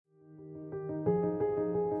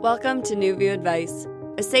Welcome to New View Advice,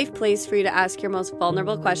 a safe place for you to ask your most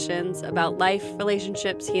vulnerable questions about life,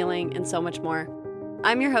 relationships, healing, and so much more.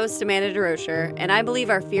 I'm your host, Amanda DeRocher, and I believe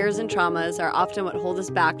our fears and traumas are often what hold us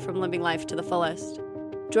back from living life to the fullest.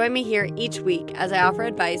 Join me here each week as I offer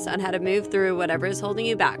advice on how to move through whatever is holding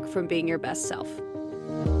you back from being your best self.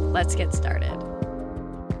 Let's get started.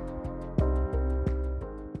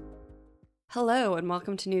 Hello and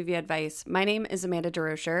welcome to New View Advice. My name is Amanda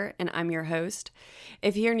DeRocher and I'm your host.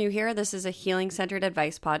 If you're new here, this is a healing-centered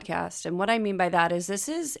advice podcast. And what I mean by that is this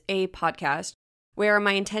is a podcast where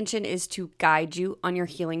my intention is to guide you on your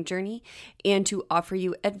healing journey and to offer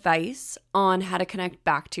you advice on how to connect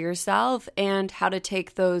back to yourself and how to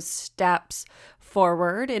take those steps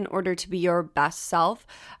forward in order to be your best self.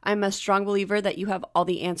 I'm a strong believer that you have all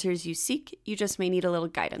the answers you seek. You just may need a little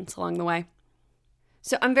guidance along the way.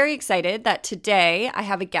 So I'm very excited that today I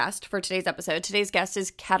have a guest for today's episode. Today's guest is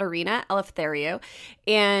Katerina Eleftheriou,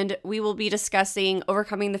 and we will be discussing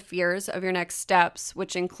overcoming the fears of your next steps,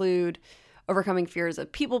 which include overcoming fears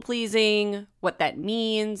of people-pleasing, what that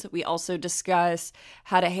means. We also discuss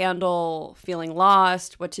how to handle feeling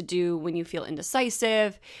lost, what to do when you feel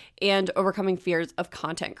indecisive, and overcoming fears of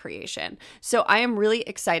content creation. So I am really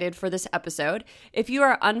excited for this episode. If you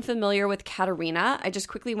are unfamiliar with Katerina, I just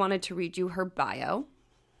quickly wanted to read you her bio.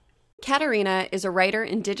 Katerina is a writer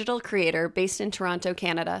and digital creator based in Toronto,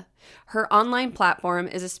 Canada. Her online platform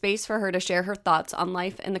is a space for her to share her thoughts on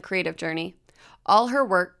life and the creative journey. All her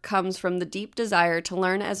work comes from the deep desire to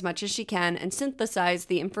learn as much as she can and synthesize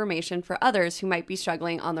the information for others who might be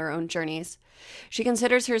struggling on their own journeys. She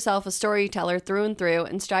considers herself a storyteller through and through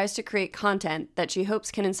and strives to create content that she hopes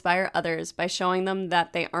can inspire others by showing them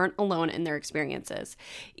that they aren't alone in their experiences,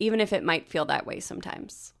 even if it might feel that way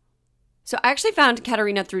sometimes. So I actually found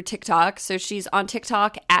Katerina through TikTok. So she's on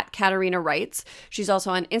TikTok at Katerina Writes. She's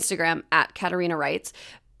also on Instagram at Katerina Writes.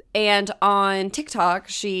 And on TikTok,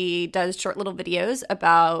 she does short little videos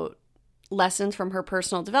about lessons from her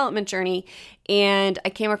personal development journey. And I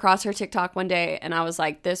came across her TikTok one day and I was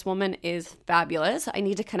like, this woman is fabulous. I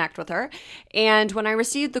need to connect with her. And when I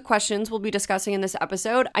received the questions we'll be discussing in this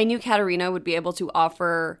episode, I knew Katerina would be able to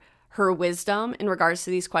offer her wisdom in regards to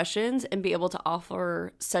these questions and be able to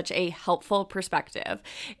offer such a helpful perspective.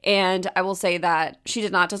 And I will say that she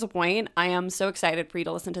did not disappoint. I am so excited for you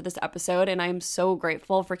to listen to this episode, and I'm so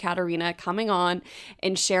grateful for Katerina coming on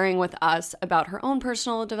and sharing with us about her own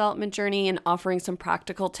personal development journey and offering some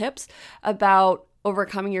practical tips about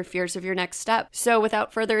overcoming your fears of your next step. So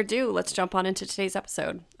without further ado, let's jump on into today's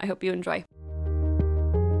episode. I hope you enjoy.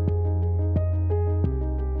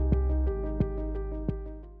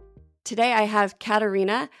 Today I have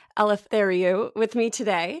Katerina Eleftheriou with me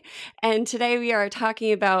today, and today we are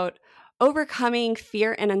talking about overcoming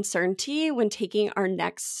fear and uncertainty when taking our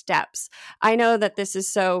next steps. I know that this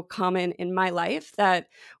is so common in my life that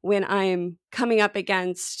when I'm coming up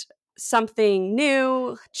against something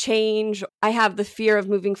new, change, I have the fear of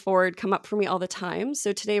moving forward come up for me all the time.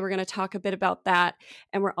 So today we're going to talk a bit about that,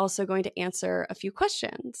 and we're also going to answer a few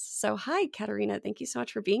questions. So hi, Katerina. Thank you so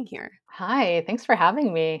much for being here. Hi, thanks for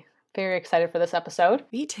having me. Very excited for this episode.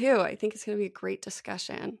 Me too. I think it's going to be a great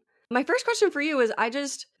discussion. My first question for you is I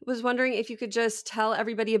just was wondering if you could just tell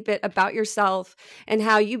everybody a bit about yourself and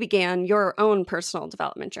how you began your own personal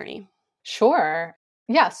development journey. Sure.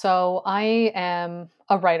 Yeah, so I am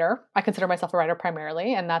a writer. I consider myself a writer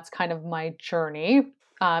primarily, and that's kind of my journey,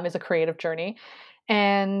 is a creative journey.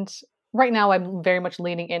 And right now I'm very much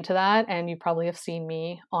leaning into that, and you probably have seen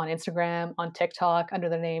me on Instagram, on TikTok under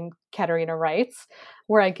the name Katerina Writes,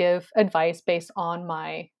 where I give advice based on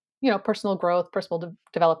my, personal growth, personal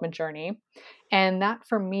development journey. And that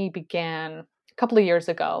for me began a couple of years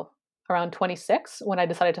ago, around 26, when I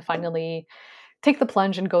decided to finally take the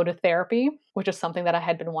plunge and go to therapy, which is something that I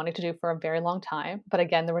had been wanting to do for a very long time. But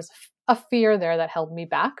again, there was a fear there that held me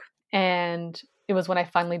back. And it was when I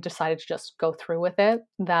finally decided to just go through with it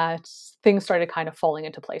that things started kind of falling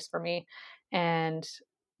into place for me. And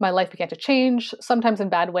my life began to change, sometimes in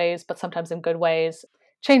bad ways, but sometimes in good ways.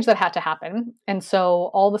 Change that had to happen. And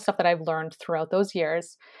so all the stuff that I've learned throughout those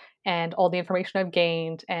years and all the information I've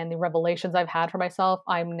gained and the revelations I've had for myself,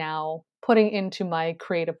 I'm now putting into my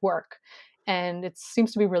creative work. And it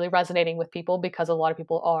seems to be really resonating with people because a lot of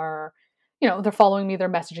people are, they're following me, they're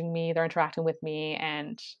messaging me, they're interacting with me.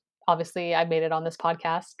 And obviously I made it on this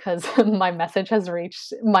podcast because my message has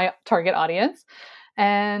reached my target audience.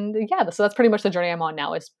 And yeah, so that's pretty much the journey I'm on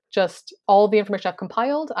now, is just all the information I've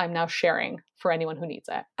compiled, I'm now sharing for anyone who needs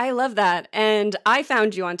it. I love that. And I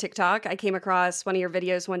found you on TikTok. I came across one of your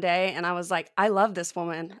videos one day and I was like, I love this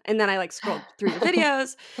woman. And then I scrolled through your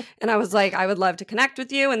videos and I was like, I would love to connect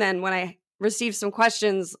with you. And then when I received some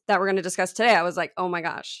questions that we're going to discuss today, I was like, oh my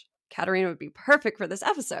gosh, Katerina would be perfect for this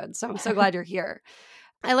episode. So I'm so glad you're here.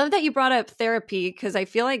 I love that you brought up therapy because I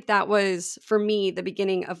feel like that was, for me, the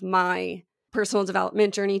beginning of my personal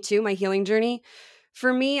development journey too, my healing journey.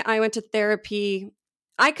 For me, I went to therapy.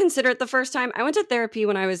 I consider it the first time. I went to therapy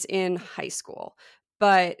when I was in high school,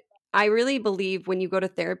 but I really believe when you go to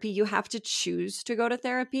therapy, you have to choose to go to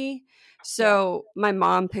therapy. So my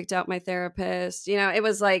mom picked out my therapist. You know, it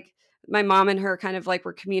was like my mom and her kind of like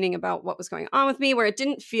were communing about what was going on with me, where it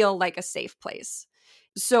didn't feel like a safe place.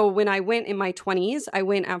 So when I went in my 20s, I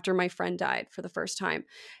went after my friend died for the first time.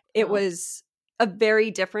 It was a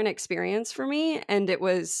very different experience for me. And it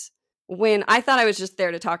was when I thought I was just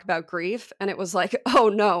there to talk about grief. And it was like, oh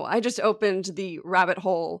no, I just opened the rabbit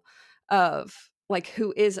hole of like,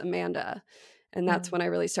 who is Amanda? And that's when I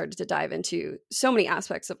really started to dive into so many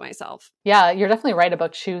aspects of myself. Yeah, you're definitely right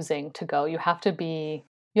about choosing to go. You have to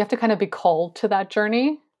kind of be called to that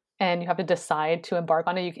journey, and you have to decide to embark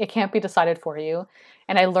on it. It can't be decided for you.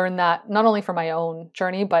 And I learned that not only for my own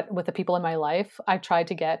journey, but with the people in my life. I tried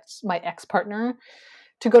to get my ex-partner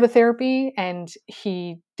to go to therapy and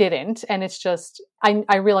he didn't. And it's just,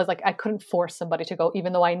 I realized like I couldn't force somebody to go,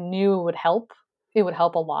 even though I knew it would help. It would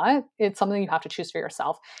help a lot. It's something you have to choose for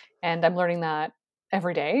yourself. And I'm learning that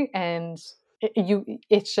every day. And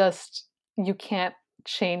it's just, you can't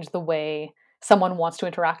change the way someone wants to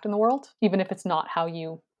interact in the world, even if it's not how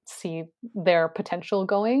you see their potential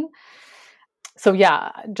going. So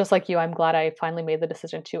yeah, just like you, I'm glad I finally made the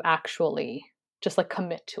decision to actually just like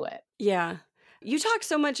commit to it. Yeah. You talk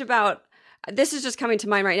so much about, this is just coming to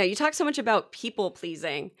mind right now. You talk so much about people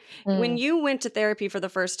pleasing. When you went to therapy for the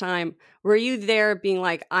first time, were you there being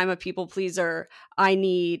like, I'm a people pleaser, I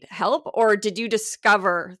need help? Or did you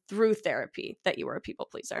discover through therapy that you were a people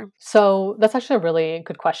pleaser? So that's actually a really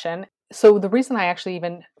good question. So the reason I actually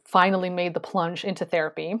even finally made the plunge into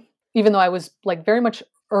therapy, even though I was like very much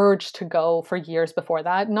urged to go for years before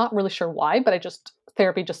that, not really sure why, but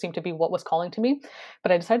therapy just seemed to be what was calling to me.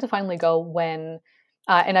 But I decided to finally go when,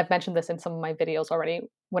 and I've mentioned this in some of my videos already,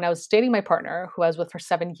 when I was dating my partner, who I was with for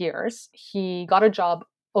 7 years, he got a job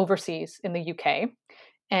overseas in the UK,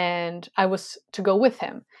 and I was to go with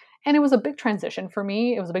him. And it was a big transition for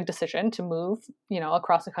me. It was a big decision to move,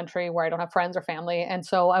 across the country where I don't have friends or family. And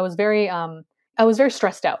so I was very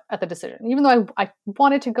stressed out at the decision. Even though I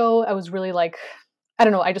wanted to go, I was really like, I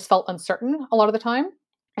don't know, I just felt uncertain a lot of the time.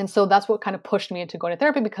 And so that's what kind of pushed me into going to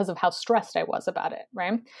therapy because of how stressed I was about it,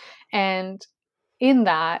 right? And in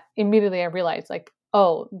that, immediately I realized like,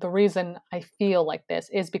 oh, the reason I feel like this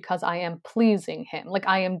is because I am pleasing him. Like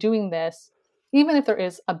I am doing this, even if there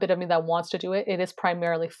is a bit of me that wants to do it, it is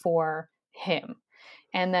primarily for him.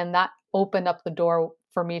 And then that opened up the door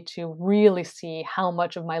for me to really see how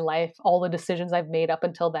much of my life, all the decisions I've made up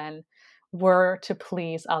until then were to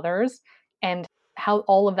please others, and how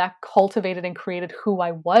all of that cultivated and created who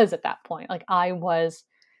I was at that point. Like I was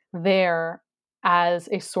there as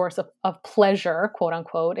a source of pleasure, quote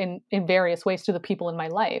unquote, in various ways to the people in my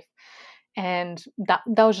life. And that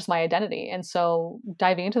was just my identity. And so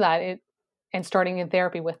diving into that and starting in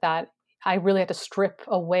therapy with that, I really had to strip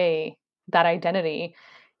away that identity.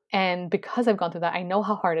 And because I've gone through that, I know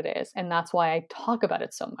how hard it is. And that's why I talk about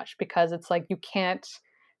it so much, because it's like you can't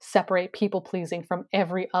separate people pleasing from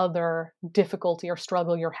every other difficulty or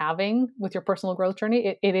struggle you're having with your personal growth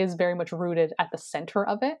journey. It is very much rooted at the center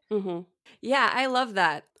of it. Mm-hmm. Yeah, I love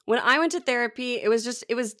that. When I went to therapy, it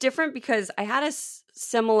was different because I had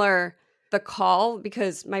the call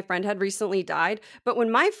because my friend had recently died. But when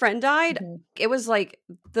my friend died, it was like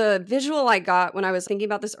the visual I got when I was thinking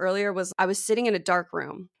about this earlier was I was sitting in a dark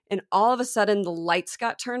room and all of a sudden the lights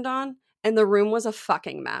got turned on and the room was a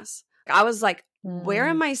fucking mess. I was like, where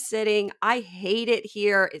am I sitting? I hate it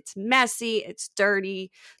here. It's messy. It's dirty.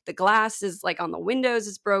 The glass is like on the windows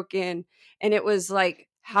is broken. And it was like,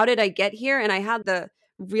 how did I get here? And I had the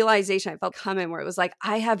realization I felt coming where it was like,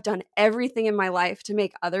 I have done everything in my life to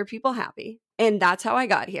make other people happy. And that's how I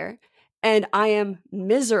got here. And I am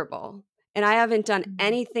miserable. And I haven't done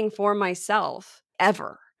anything for myself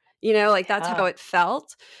ever. That's how it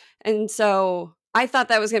felt. And so I thought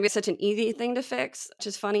that was going to be such an easy thing to fix, which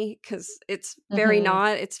is funny because it's very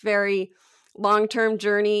not. It's very long-term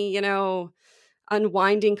journey,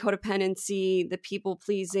 unwinding codependency, the people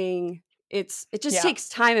pleasing. It just takes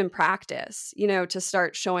time and practice, to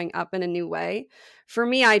start showing up in a new way. For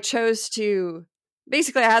me, I chose to,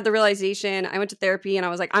 basically I had the realization, I went to therapy and I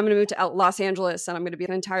was like, I'm going to move to Los Angeles and I'm going to be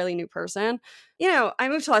an entirely new person. I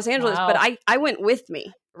moved to Los Angeles, but I went with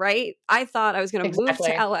me, right? I thought I was going to move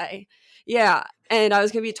to LA. Yeah. And I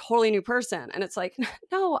was going to be a totally new person. And it's like,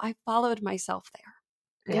 no, I followed myself there.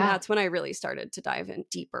 And Yeah. that's when I really started to dive in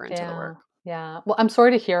deeper into the Yeah. work. Yeah. Well, I'm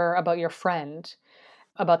sorry to hear about your friend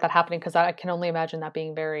about that happening because I can only imagine that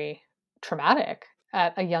being very traumatic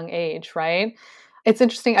at a young age, right? It's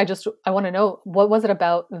interesting. I want to know, what was it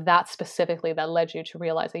about that specifically that led you to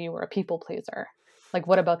realize that you were a people pleaser? Like,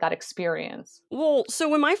 what about that experience? Well, so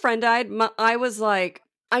when my friend died, I was like,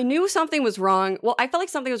 I knew something was wrong. Well, I felt like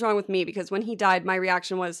something was wrong with me because when he died, my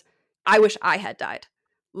reaction was, I wish I had died.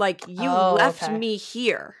 Like, you Oh, left okay. me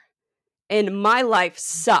here and my life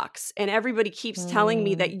sucks. And everybody keeps telling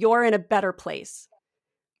me Mm, that you're in a better place.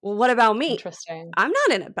 Well, what about me? interesting. I'm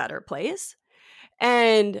not in a better place.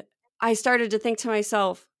 And I started to think to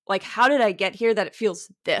myself, like, how did I get here that it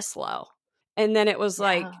feels this low? And then it was Yeah.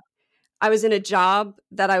 like, I was in a job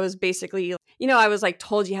that I was basically, I was like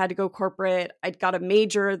told you had to go corporate. I got a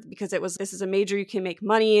major because this is a major you can make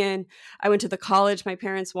money in. I went to the college my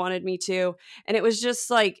parents wanted me to. And it was just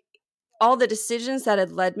like all the decisions that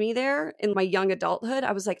had led me there in my young adulthood.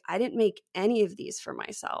 I was like, I didn't make any of these for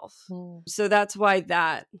myself. Mm, So that's why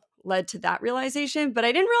that led to that realization. But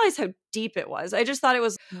I didn't realize how deep it was. I just thought it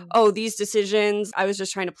was, mm, oh, these decisions, I was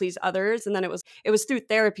just trying to please others. And then it was through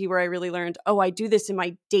therapy where I really learned, oh, I do this in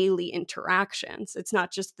my daily interactions. It's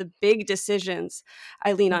not just the big decisions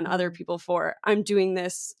I lean on other mhm. people for. I'm doing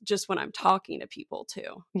this just when I'm talking to people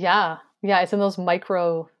too. Yeah. Yeah. It's in those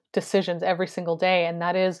micro decisions every single day. And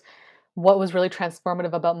that is what was really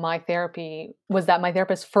transformative about my therapy was that my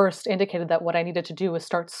therapist first indicated that what I needed to do was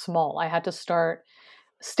start small. I had to start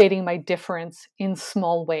stating my difference in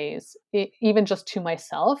small ways, even just to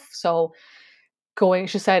myself. So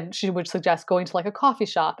she said she would suggest going to like a coffee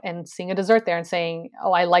shop and seeing a dessert there and saying,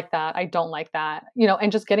 oh, I like that, I don't like that,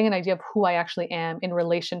 and just getting an idea of who I actually am in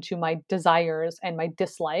relation to my desires and my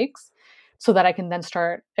dislikes, so that I can then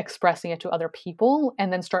start expressing it to other people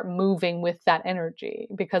and then start moving with that energy.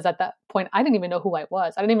 Because at that point I didn't even know who I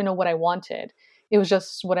was, I didn't even know what I wanted. It was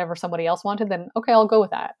just whatever somebody else wanted, then okay, I'll go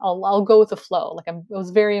with that. I'll go with the flow. Like, I was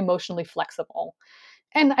very emotionally flexible.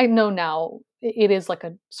 And I know now it is like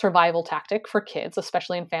a survival tactic for kids,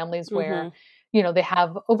 especially in families where, Mm-hmm. they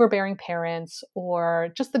have overbearing parents, or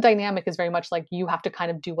just the dynamic is very much like you have to kind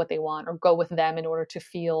of do what they want or go with them in order to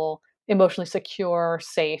feel emotionally secure,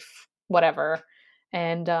 safe, whatever.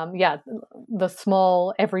 And yeah, the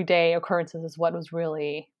small everyday occurrences is what was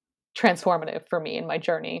really transformative for me in my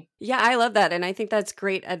journey. Yeah, I love that. And I think that's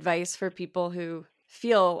great advice for people who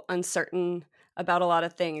feel uncertain about a lot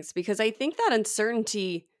of things because I think that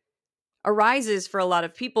uncertainty arises for a lot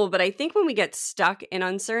of people. But I think when we get stuck in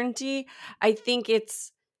uncertainty, I think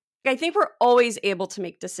we're always able to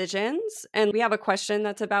make decisions. And we have a question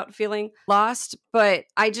that's about feeling lost. But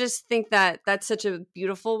I just think that that's such a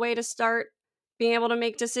beautiful way to start being able to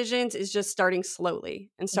make decisions is just starting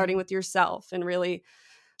slowly and starting Mhm. with yourself and really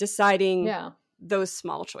deciding Yeah. those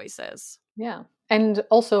small choices. Yeah. And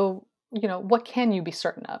also, what can you be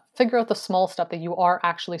certain of? Figure out the small stuff that you are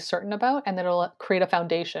actually certain about, and then it'll create a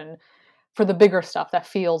foundation for the bigger stuff that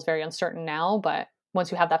feels very uncertain now. But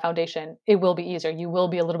once you have that foundation, it will be easier. You will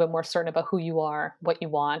be a little bit more certain about who you are, what you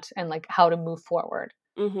want, and like how to move forward.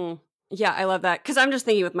 Mhm. Yeah, I love that because I'm just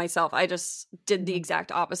thinking with myself, I just did the Mhm.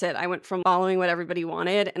 exact opposite. I went from following what everybody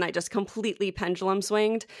wanted and I just completely pendulum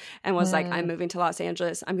swinged and was like, I'm Mm, moving to Los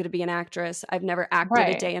Angeles. I'm going to be an actress. I've never acted a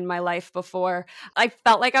right. day in my life before. I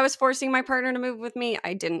felt like I was forcing my partner to move with me.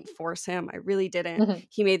 I didn't force him. I really didn't. Mhm.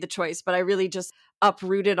 He made the choice, but I really just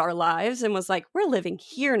uprooted our lives and was like, we're living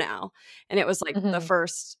here now. And it was like the Mhm.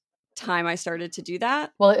 first time I started to do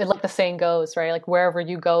that. Well, like the saying goes, right? Like wherever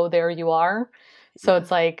you go, there you are. So Yeah.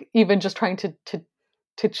 it's like even just trying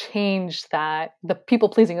to change that, the people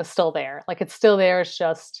pleasing is still there. Like it's still there. It's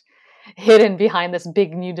just hidden behind this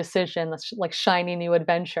big new decision, this like shiny new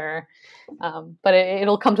adventure. But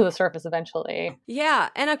it'll come to the surface eventually. Yeah.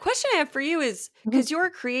 And a question I have for you is Mhm. because you're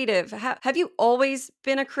a creative, have you always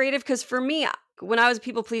been a creative? Because for me, when I was a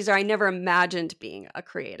people pleaser, I never imagined being a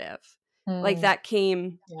creative. Like Mm, that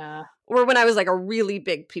came, yeah. or when I was like a really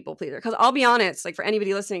big people pleaser. Because I'll be honest, like for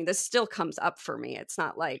anybody listening, this still comes up for me. Yeah. It's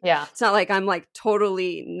not like I'm like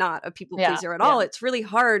totally not a people Yeah. pleaser at all. Yeah. It's really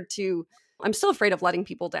hard to, I'm still afraid of letting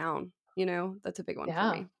people down. That's a big one for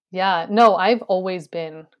Yeah. me. Yeah. No, I've always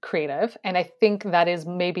been creative. And I think that is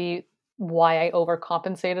maybe why I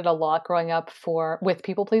overcompensated a lot growing up for with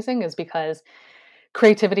people pleasing, is because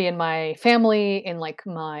creativity in my family, in like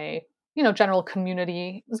my, general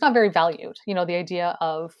community was not very valued. The idea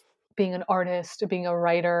of being an artist, being a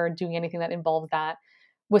writer, doing anything that involved that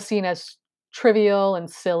was seen as trivial and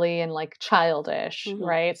silly and like childish, Hmm.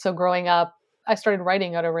 right? So growing up, I started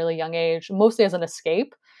writing at a really young age, mostly as an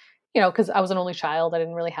escape, because I was an only child. I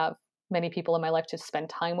didn't really have many people in my life to spend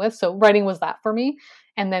time with. So writing was that for me.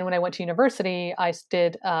 And then when I went to university, I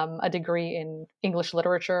did a degree in English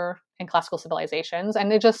literature and classical civilizations.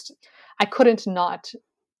 And I couldn't not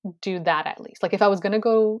do that at least. Like if I was going to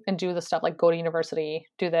go and do the stuff, like go to university,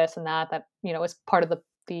 do this and that, is part of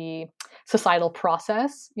the societal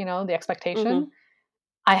process, the expectation.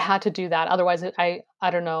 I had to do that. Otherwise, I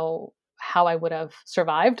don't know how I would have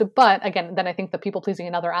survived. But again, then I think the people pleasing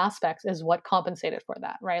in other aspects is what compensated for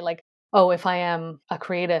that, right? Like, oh, if I am a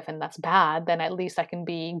creative and that's bad, then at least I can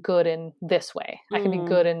be good in this way. I can be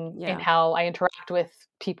good in how I interact with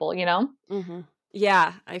people,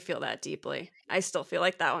 Yeah, I feel that deeply. I still feel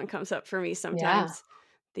like that one comes up for me sometimes.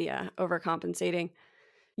 The overcompensating.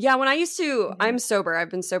 Yeah, when I used to, I'm sober. I've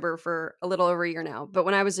been sober for a little over a year now. But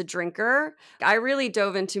when I was a drinker, I really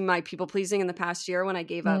dove into my people pleasing in the past year when I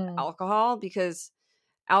gave up alcohol, because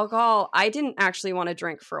alcohol, I didn't actually want to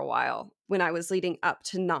drink for a while when I was leading up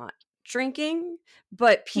to not drinking.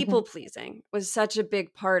 But people pleasing was such a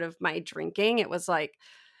big part of my drinking. It was like,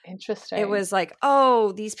 Interesting.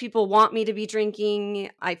 oh, these people want me to be drinking.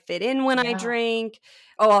 I fit in when I drink.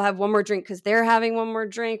 Oh, I'll have one more drink because they're having one more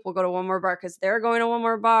drink. We'll go to one more bar because they're going to one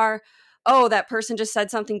more bar. Oh, that person just said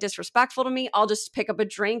something disrespectful to me. I'll just pick up a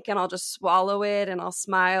drink and I'll just swallow it and I'll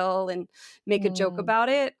smile and make a joke about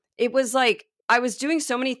it. It was like I was doing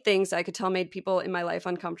so many things I could tell made people in my life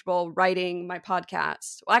uncomfortable. Writing, my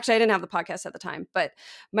podcast. Well, actually, I didn't have the podcast at the time, but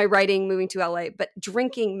my writing, moving to LA. But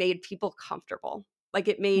drinking made people comfortable. Like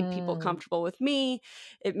it made people comfortable with me.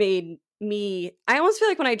 It made me, I almost feel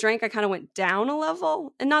like when I drank, I kind of went down a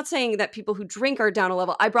level. And not saying that people who drink are down a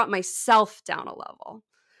level. I brought myself down a level.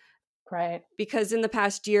 Right. Because in the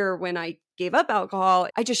past year, when I gave up alcohol,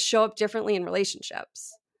 I just show up differently in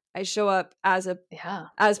relationships. I show up as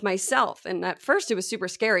myself. And at first it was super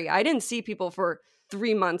scary. I didn't see people for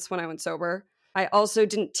 3 months when I went sober. I also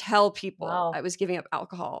didn't tell people I was giving up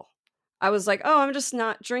alcohol. I was like, oh, I'm just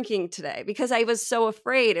not drinking today because I was so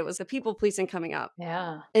afraid. It was the people pleasing coming up.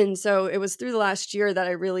 Yeah. And so it was through the last year that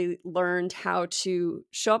I really learned how to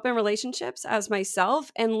show up in relationships as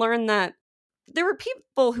myself and learn that there were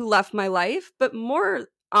people who left my life, but more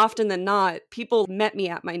often than not, people met me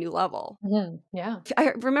at my new level. Yeah.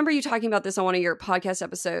 I remember you talking about this on one of your podcast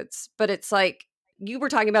episodes, but it's like you were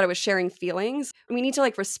talking about it with sharing feelings. We need to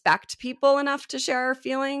like respect people enough to share our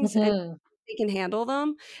feelings and they can handle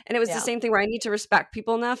them. And it was the same thing where I need to respect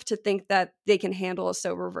people enough to think that they can handle a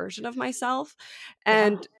sober version of myself.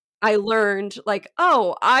 And I learned like,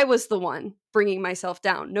 oh, I was the one bringing myself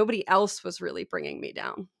down. Nobody else was really bringing me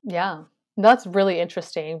down. Yeah. That's really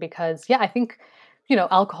interesting because, I think,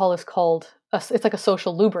 alcohol is called, it's like a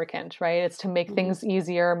social lubricant, right? It's to make things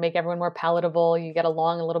easier, make everyone more palatable. You get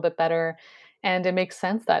along a little bit better. And it makes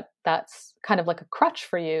sense that that's kind of like a crutch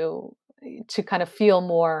for you to kind of feel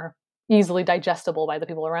more easily digestible by the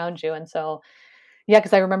people around you. And so,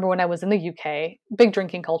 because I remember when I was in the UK, big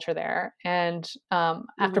drinking culture there. And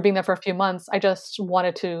after being there for a few months, I just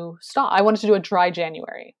wanted to stop. I wanted to do a dry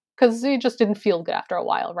January because it just didn't feel good after a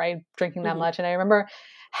while, right? Drinking that much. And I remember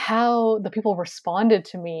how the people responded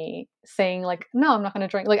to me saying like, no, I'm not going to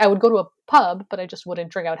drink. Like I would go to a pub, but I just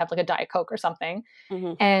wouldn't drink. I would have like a Diet Coke or something.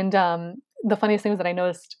 And the funniest thing is that I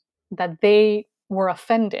noticed that they were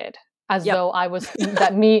offended as though I was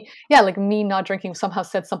me not drinking somehow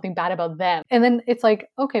said something bad about them. And then it's like,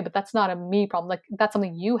 okay, but that's not a me problem. Like that's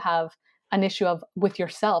something you have an issue of with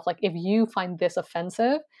yourself. Like if you find this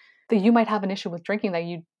offensive, that you might have an issue with drinking that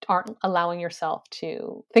you aren't allowing yourself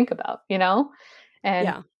to think about,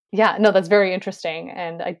 And no, that's very interesting.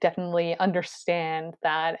 And I definitely understand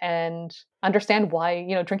that and understand why,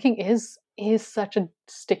 drinking is such a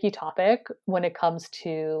sticky topic when it comes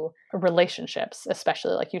to relationships,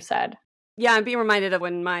 especially like you said. Yeah, I'm being reminded of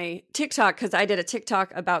when my TikTok, because I did a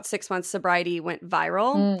TikTok about 6 months sobriety, went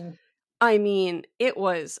viral. I mean, it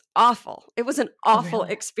was awful. It was an awful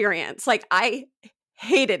experience. Like I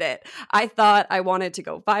hated it. I thought I wanted to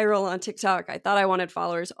go viral on TikTok. I thought I wanted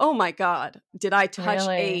followers. Oh my God. Did I touch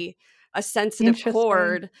a sensitive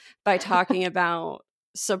chord by talking about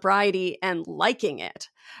sobriety and liking it?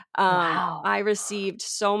 I received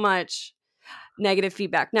so much negative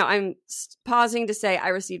feedback. Now I'm pausing to say I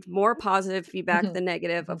received more positive feedback than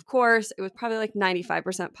negative. Of course, it was probably like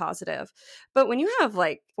 95% positive. But when you have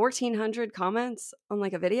like 1,400 comments on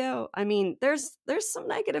like a video, I mean, there's some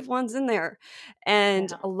negative ones in there.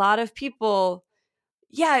 And a lot of people,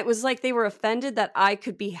 it was like they were offended that I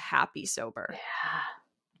could be happy sober.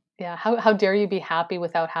 Yeah. How dare you be happy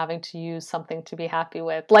without having to use something to be happy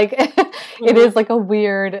with? Like it is like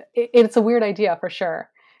it's a weird idea for sure.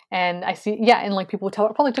 And I see, and like people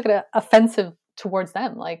probably took it offensive towards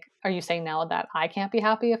them. Like, are you saying now that I can't be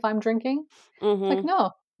happy if I'm drinking? It's like, Mm-hmm.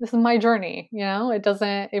 no, this is my journey.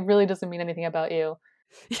 It really doesn't mean anything about you.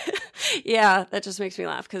 Yeah, that just makes me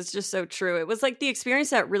laugh because it's just so true. It was like the experience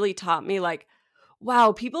that really taught me, like,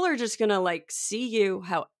 wow, people are just gonna like see you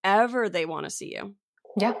however they want to see you.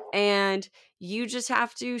 Yeah. And you just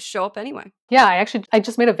have to show up anyway. Yeah, I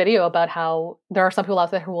just made a video about how there are some people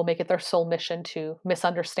out there who will make it their sole mission to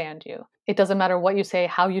misunderstand you. It doesn't matter what you say,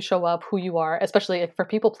 how you show up, who you are, especially for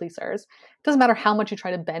people pleasers. It doesn't matter how much you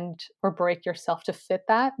try to bend or break yourself to fit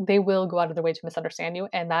that, they will go out of their way to misunderstand you.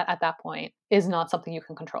 And that at that point is not something you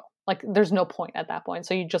can control. Like, there's no point at that point.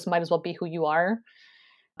 So you just might as well be who you are.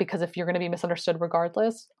 Because if you're going to be misunderstood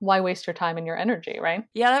regardless, why waste your time and your energy, right?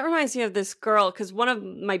 Yeah, that reminds me of this girl, because one of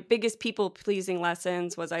my biggest people-pleasing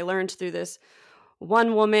lessons was I learned through this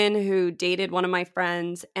one woman who dated one of my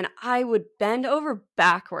friends, and I would bend over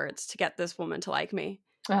backwards to get this woman to like me.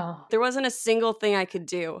 Oh. There wasn't a single thing I could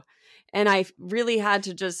do. And I really had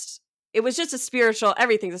to it was just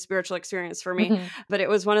everything's a spiritual experience for me. Mm-hmm. But it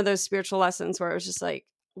was one of those spiritual lessons where it was just like,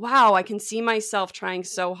 wow, I can see myself trying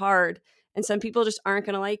so hard. And some people just aren't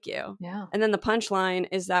going to like you. Yeah. And then the punchline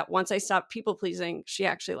is that once I stopped people pleasing, she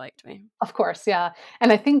actually liked me. Of course, yeah.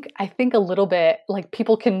 And I think a little bit like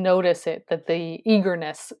people can notice it, that the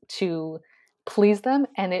eagerness to please them,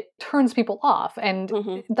 and it turns people off. And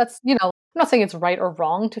Mm-hmm. that's, I'm not saying it's right or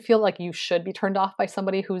wrong to feel like you should be turned off by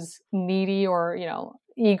somebody who's needy or,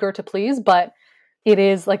 eager to please, but it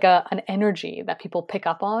is like an energy that people pick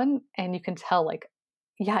up on, and you can tell like,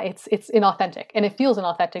 yeah, it's inauthentic, and it feels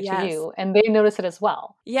inauthentic to Yes. you, and they notice it as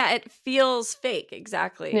well. Yeah, it feels fake.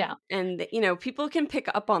 Exactly. Yeah. And, people can pick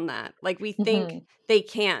up on that. Like we think Mm-hmm. they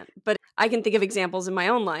can't, but I can think of examples in my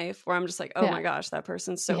own life where I'm just like, oh Yeah. my gosh, that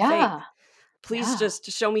person's so fake. Yeah. Please Yeah. just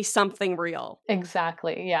show me something real.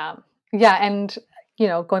 Exactly. Yeah. Yeah. And,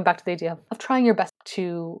 going back to the idea of trying your best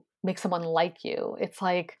to make someone like you, it's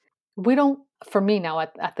like, for me now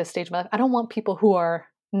at this stage of my life, I don't want people who are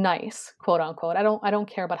nice, quote unquote. I don't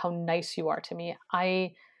care about how nice you are to me.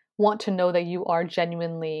 I want to know that you are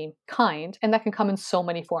genuinely kind. And that can come in so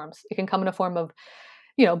many forms. It can come in a form of,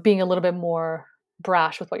 being a little bit more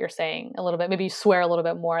brash with what you're saying, a little bit, maybe you swear a little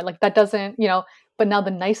bit more. Like that doesn't, but now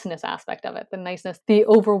the niceness aspect of it, the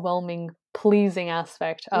overwhelming pleasing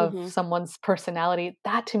aspect of Mm-hmm. someone's personality,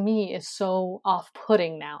 that to me is so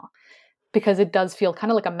off-putting now, because it does feel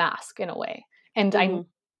kind of like a mask in a way. And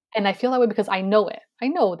Mm-hmm. I feel that way because I know it. I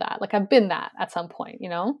know that. Like I've been that at some point,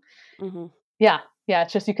 Mm-hmm. Yeah. Yeah.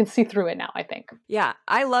 It's just you can see through it now, I think. Yeah,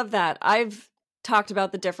 I love that. I've talked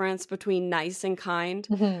about the difference between nice and kind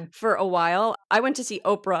Mm-hmm. for a while. I went to see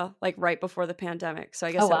Oprah like right before the pandemic. So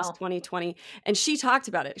I guess Oh, that was wow. 2020. And she talked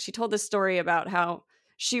about it. She told this story about how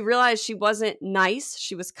she realized she wasn't nice,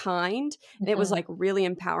 she was kind. And it was Mm-hmm. like really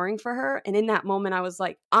empowering for her. And in that moment, I was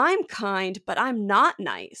like, I'm kind, but I'm not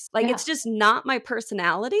nice. Like Yeah. it's just not my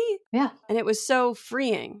personality. Yeah. And it was so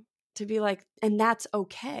freeing to be like, and that's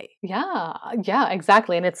okay. Yeah, yeah,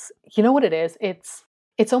 exactly. And it's, you know what it is?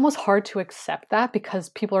 It's almost hard to accept that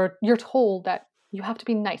because you're told that you have to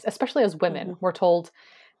be nice, especially as women. Mm-hmm. We're told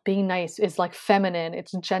being nice is like feminine,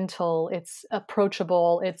 it's gentle, it's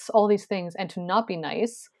approachable, it's all these things. And to not be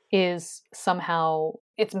nice is somehow,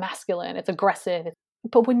 it's masculine, it's aggressive.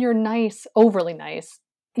 But when you're nice, overly nice,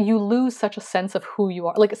 you lose such a sense of who you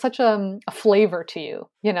are, like such a flavor to you,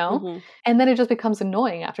 Mm-hmm. And then it just becomes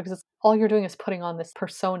annoying after, because all you're doing is putting on this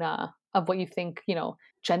persona of what you think,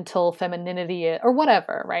 gentle femininity or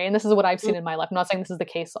whatever, right? And this is what I've seen in my life. I'm not saying this is the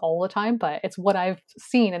case all the time, but it's what I've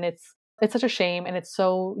seen, and it's such a shame, and it's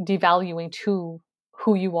so devaluing to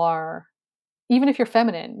who you are. Even if you're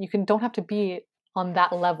feminine, don't have to be on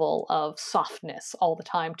that level of softness all the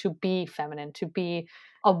time to be feminine, to be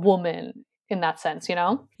a woman in that sense.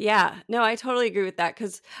 Yeah, no, I totally agree with that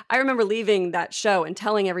because I remember leaving that show and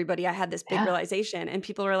telling everybody I had this big Yeah. realization, and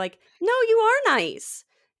people were like, "No, you are nice,"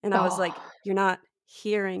 and I was Oh, like, "You're not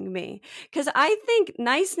hearing me," because I think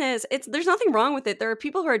niceness, there's nothing wrong with it. There are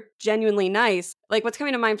people who are genuinely nice. Like what's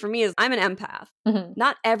coming to mind for me is I'm an empath. mhm.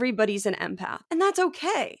 Not everybody's an empath, and that's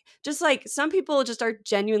okay. Just like some people just are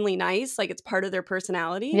genuinely nice, like it's part of their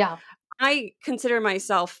personality. Yeah. I consider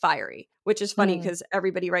myself fiery, which is funny Mm. because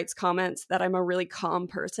everybody writes comments that I'm a really calm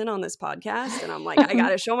person on this podcast. And I'm like, I got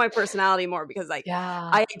to show my personality more because like Yeah.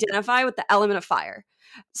 I identify with the element of fire.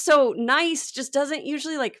 So nice just doesn't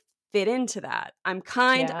usually like fit into that. I'm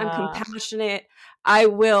kind, I'm Yeah. compassionate. I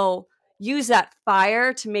will use that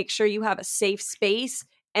fire to make sure you have a safe space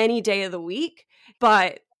any day of the week.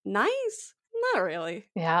 But nice? Not really.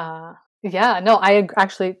 Yeah. Yeah. No,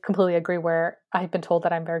 actually completely agree, where I've been told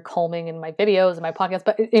that I'm very calming in my videos and my podcast,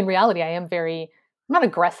 but in reality, I am very not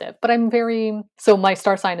aggressive, but I'm very, so my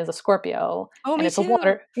star sign is a Scorpio Oh, and me it's a too.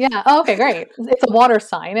 water. Yeah. Oh, okay, great. It's a water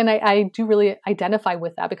sign. And I do really identify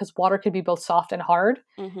with that because water could be both soft and hard.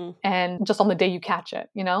 Mm-hmm. And just on the day you catch it,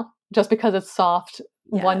 just because it's soft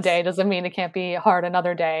one Yes. day doesn't mean it can't be hard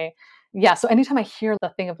another day. Yeah. So anytime I hear the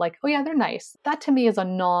thing of like, oh yeah, they're nice, that to me is a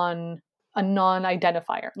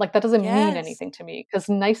non-identifier. Like that doesn't mean Yes. anything to me because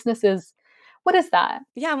niceness is, what is that?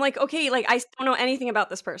 Yeah, I'm like, okay, like I don't know anything about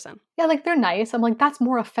this person. Yeah, like they're nice. I'm like, that's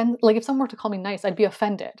more like if someone were to call me nice, I'd be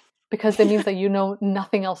offended because it means that you know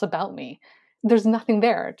nothing else about me. There's nothing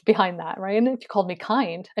there behind that, right? And if you called me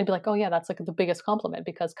kind, I'd be like, oh yeah, that's like the biggest compliment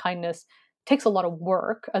because kindness takes a lot of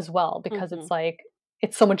work as well because Mm-hmm. it's like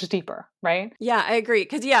it's so much deeper, right? Yeah, I agree.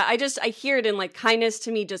 Because yeah, I hear it in like kindness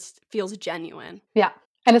to me just feels genuine. Yeah.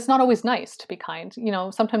 And it's not always nice to be kind.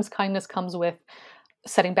 Sometimes kindness comes with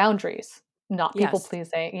setting boundaries, not people Yes.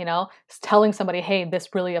 pleasing, telling somebody, hey, this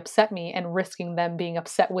really upset me and risking them being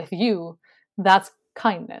upset with you. That's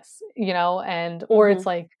kindness, or Mm-hmm. it's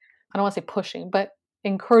like, I don't want to say pushing, but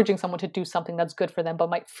encouraging someone to do something that's good for them, but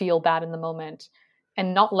might feel bad in the moment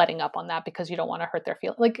and not letting up on that because you don't want to hurt their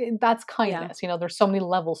feelings. Like that's Yeah. kindness, there's so many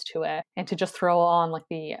levels to it. And to just throw on like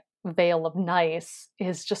the veil of nice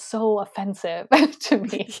is just so offensive to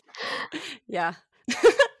me. Yeah.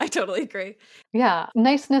 I totally agree. Yeah,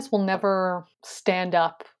 niceness will never stand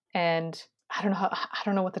up and I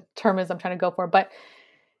don't know what the term is I'm trying to go for, but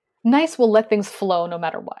nice will let things flow no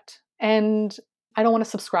matter what. And I don't want to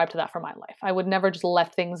subscribe to that for my life. I would never just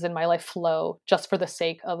let things in my life flow just for the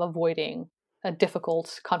sake of avoiding a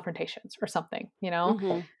difficult confrontations or something.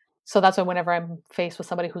 Mm-hmm. So that's why whenever I'm faced with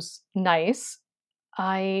somebody who's nice,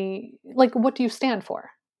 I like, what do you stand for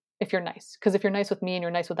if you're nice? Because if you're nice with me and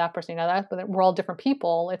you're nice with that person, that, but we're all different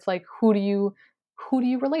people. It's like, who do you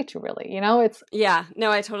relate to really? It's Yeah.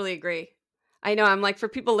 No, I totally agree. I know. I'm like, for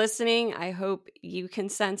people listening, I hope you can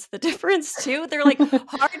sense the difference too. They're like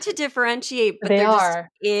hard to differentiate, but they there just are.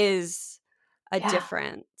 is a Yeah.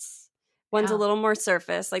 difference. One's a Yeah. little more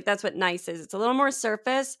surface. Like that's what nice is. It's a little more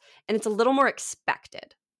surface and it's a little more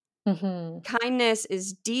expected. Hmm. Kindness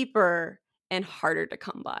is deeper and harder to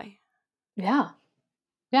come by. Yeah.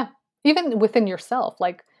 Yeah. Even within yourself,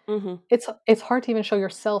 like Mm-hmm. it's hard to even show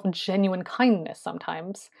yourself genuine kindness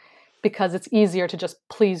sometimes because it's easier to just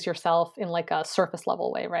please yourself in like a surface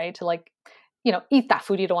level way, right? To like, eat that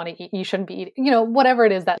food you don't want to eat. You shouldn't be eating, whatever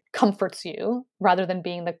it is that comforts you rather than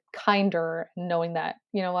being the kinder, knowing that,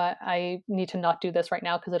 you know what, I need to not do this right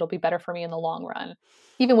now because it'll be better for me in the long run.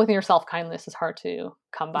 Even within yourself, kindness is hard to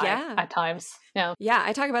come by Yeah. at times. Yeah. Yeah.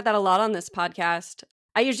 I talk about that a lot on this podcast.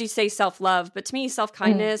 I usually say self-love, but to me, Mm.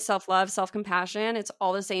 self-kindness, self-love, self-compassion, it's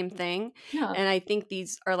all the same thing. Yeah. And I think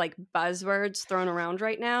these are like buzzwords thrown around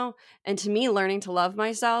right now. And to me, learning to love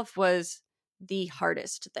myself was the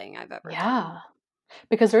hardest thing I've ever done. Yeah.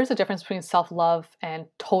 Because there is a difference between self-love and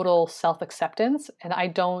total self-acceptance. And I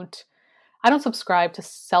don't subscribe to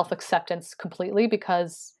self-acceptance completely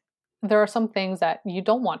because there are some things that you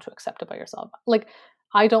don't want to accept about yourself. Like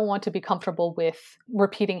I don't want to be comfortable with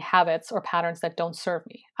repeating habits or patterns that don't serve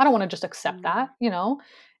me. I don't want to just accept Mm. that.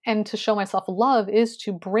 And to show myself love is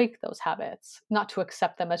to break those habits, not to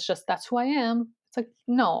accept them as just that's who I am. It's like,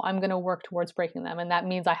 no, I'm going to work towards breaking them. And that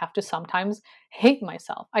means I have to sometimes hate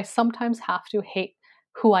myself. I sometimes have to hate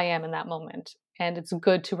who I am in that moment. And it's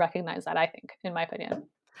good to recognize that, I think, in my opinion.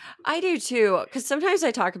 I do too, because sometimes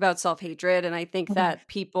I talk about self-hatred and I think Mhm. that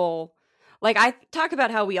people, like I talk about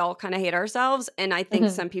how we all kind of hate ourselves. And I think Mhm.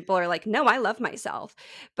 some people are like, no, I love myself.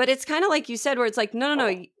 But it's kind of like you said, where it's like,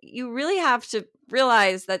 no, you really have to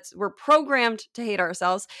realize that we're programmed to hate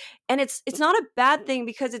ourselves. And it's not a bad thing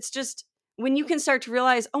because it's just when you can start to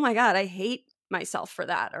realize, oh my God, I hate myself for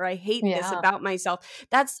that, or I hate this Yeah. about myself.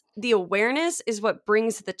 That's the awareness is what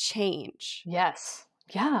brings the change. Yes.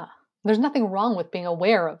 Yeah. There's nothing wrong with being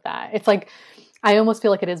aware of that. It's like I almost feel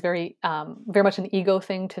like it is very much an ego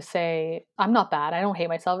thing to say, I'm not bad. I don't hate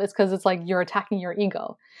myself. It's because it's like you're attacking your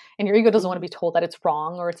ego. And your ego doesn't want to Mhm. be told that it's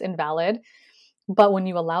wrong or it's invalid. But when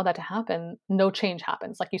you allow that to happen, no change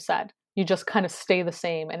happens. Like you said, you just kind of stay the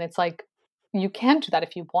same. And it's like you can do that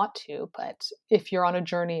if you want to, but if you're on a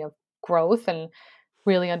journey of growth and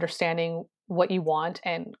really understanding what you want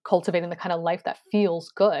and cultivating the kind of life that feels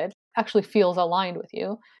good, actually feels aligned with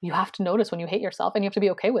you, you have to notice when you hate yourself and you have to be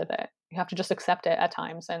okay with it. You have to just accept it at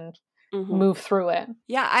times and Mhm. move through it.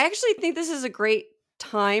 Yeah, I actually think this is a great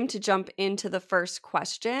time to jump into the first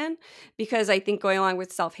question because I think going along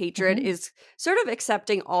with self-hatred Hmm. is sort of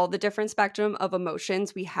accepting all the different spectrum of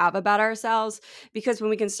emotions we have about ourselves, because when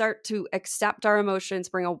we can start to accept our emotions,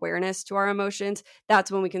 bring awareness to our emotions,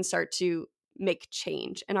 that's when we can start to make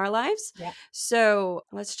change in our lives. Yeah. So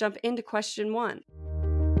let's jump into question 1.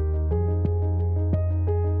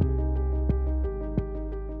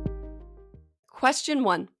 Question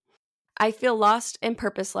 1. I feel lost and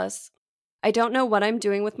purposeless. I don't know what I'm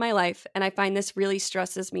doing with my life, and I find this really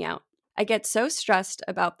stresses me out. I get so stressed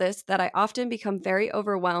about this that I often become very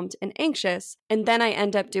overwhelmed and anxious, and then I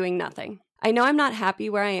end up doing nothing. I know I'm not happy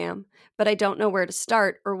where I am, but I don't know where to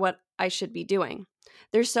start or what I should be doing.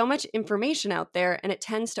 There's so much information out there, and it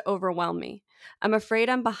tends to overwhelm me. I'm afraid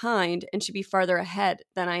I'm behind and should be farther ahead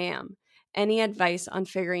than I am. Any advice on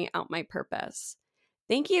figuring out my purpose?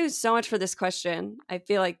 Thank you so much for this question. I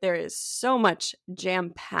feel like there is so much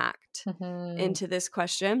jam-packed into this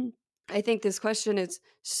question. I think this question is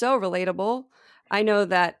so relatable. I know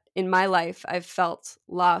that in my life, I've felt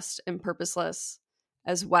lost and purposeless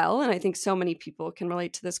as well. And I think so many people can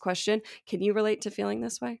relate to this question. Can you relate to feeling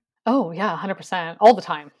this way? Oh, yeah, 100%. All the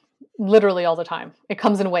time. Literally all the time. It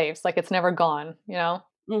comes in waves, like it's never gone, you know?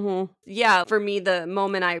 Mm-hmm. Yeah, for me, the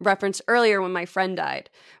moment I referenced earlier when my friend died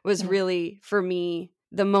was really, for me,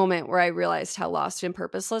 the moment where I realized how lost and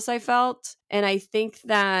purposeless I felt. And I think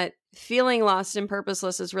that feeling lost and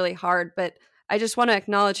purposeless is really hard, but I just want to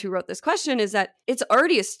acknowledge who wrote this question is that it's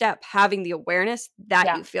already a step having the awareness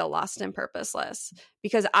that you feel lost and purposeless,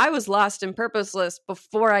 because I was lost and purposeless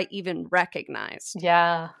before I even recognized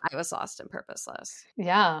I was lost and purposeless.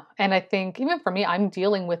 Yeah. And I think even for me, I'm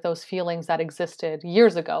dealing with those feelings that existed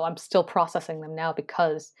years ago. I'm still processing them now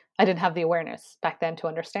because I didn't have the awareness back then to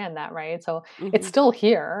understand that, right? So it's still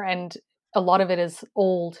here. And a lot of it is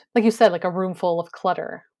old, like you said, like a room full of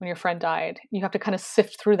clutter when your friend died. You have to kind of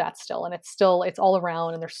sift through that still. And it's all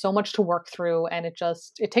around and there's so much to work through. And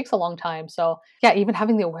it takes a long time. So yeah, even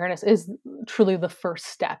having the awareness is truly the first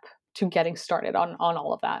step to getting started on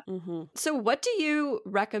all of that. So what do you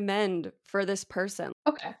recommend for this person?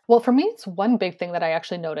 Okay. Well, for me, it's one big thing that I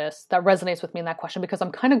actually noticed that resonates with me in that question because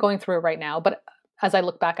I'm kind of going through it right now. But as I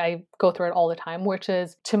look back, I go through it all the time, which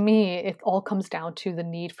is to me, it all comes down to the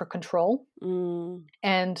need for control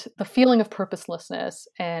and the feeling of purposelessness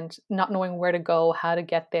and not knowing where to go, how to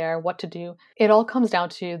get there, what to do. It all comes down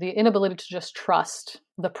to the inability to just trust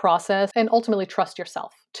the process and ultimately trust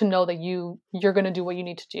yourself to know that you're going to do what you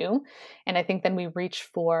need to do. And I think then we reach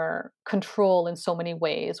for control in so many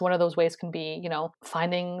ways. One of those ways can be,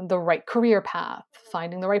 finding the right career path,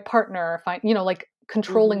 finding the right partner, like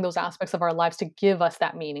controlling those aspects of our lives to give us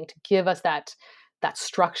that meaning, to give us that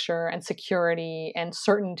structure and security and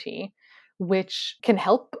certainty, which can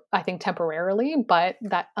help, I think, temporarily, but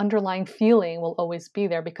that underlying feeling will always be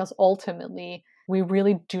there because ultimately we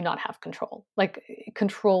really do not have control. Like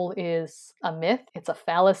control is a myth. It's a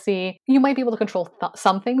fallacy. You might be able to control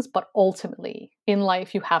some things, but ultimately in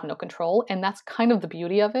life, you have no control. And that's kind of the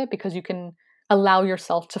beauty of it because you can allow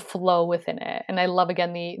yourself to flow within it. And I love,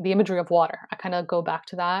 again, the imagery of water. I kind of go back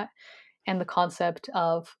to that and the concept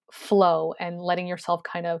of flow and letting yourself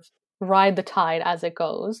kind of ride the tide as it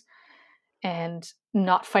goes and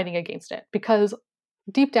not fighting against it. Because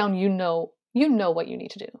deep down, you know what you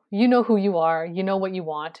need to do. You know who you are. You know what you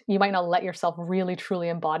want. You might not let yourself really, truly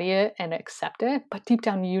embody it and accept it, but deep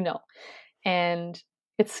down, you know. And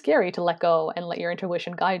it's scary to let go and let your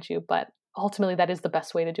intuition guide you, but ultimately that is the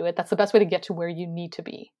best way to do it. That's the best way to get to where you need to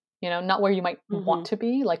be, not where you might want to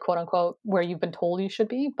be, like quote unquote, where you've been told you should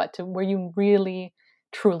be, but to where you really,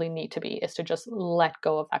 truly need to be is to just let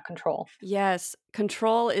go of that control. Yes.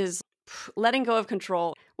 Letting go of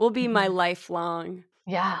control will be my lifelong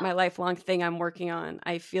thing I'm working on.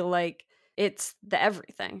 I feel like it's the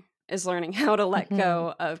everything is learning how to let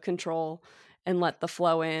go of control and let the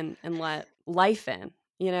flow in and let life in.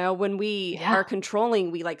 When we are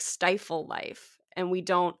controlling, we like stifle life and we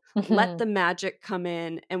don't let the magic come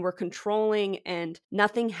in and we're controlling and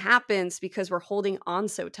nothing happens because we're holding on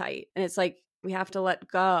so tight. And it's like, we have to let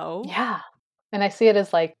go. Yeah. And I see it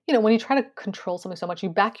as like, when you try to control something so much, you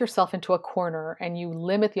back yourself into a corner and you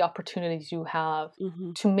limit the opportunities you have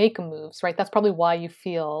to make moves, right? That's probably why you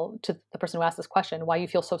feel, to the person who asked this question, why you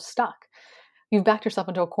feel so stuck. You've backed yourself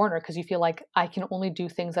into a corner because you feel like I can only do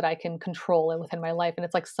things that I can control and within my life. And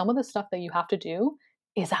it's like some of the stuff that you have to do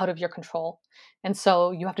is out of your control. And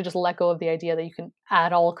so you have to just let go of the idea that you can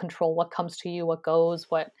at all control what comes to you, what goes,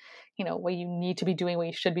 what you need to be doing, what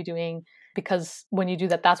you should be doing. Because when you do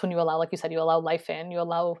that, that's when you allow, like you said, you allow life in, you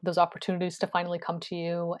allow those opportunities to finally come to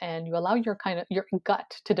you, and you allow your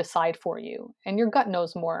gut to decide for you. And your gut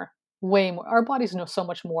knows more, way more. Our bodies know so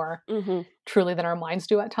much more truly than our minds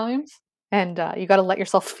do at times. And you got to let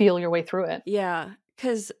yourself feel your way through it. Yeah,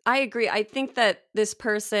 because I agree. I think that this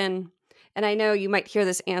person, and I know you might hear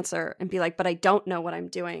this answer and be like, but I don't know what I'm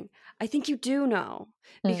doing. I think you do know,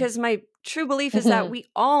 Mm. because my true belief is that Mm-hmm. we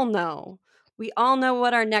all know. We all know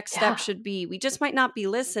what our next step Yeah. should be. We just might not be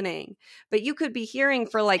listening. But you could be hearing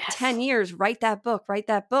for like Yes. 10 years, write that book,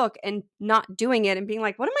 and not doing it and being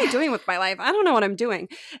like, what am I doing with my life? I don't know what I'm doing.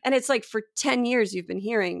 And it's like for 10 years, you've been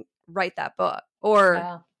hearing, write that book, or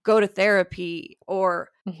Yeah. go to therapy, or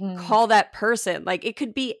Mm-hmm. call that person. Like it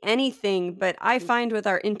could be anything. But I find with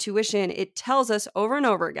our intuition, it tells us over and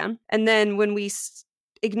over again. And then when we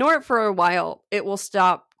ignore it for a while, it will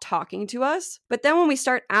stop talking to us. But then when we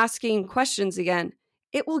start asking questions again,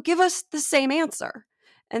 it will give us the same answer.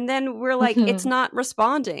 And then we're like, it's Mm-hmm. not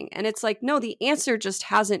responding. And it's like, no, the answer just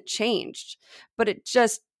hasn't changed, but it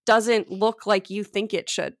just doesn't look like you think it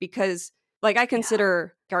should. Because, like, I Yeah.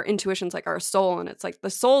 consider our intuitions like our soul. And it's like the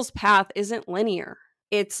soul's path isn't linear.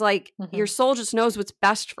 It's like your Mm-hmm. soul just knows what's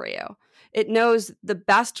best for you. It knows the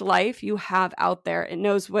best life you have out there. It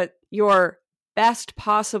knows what your best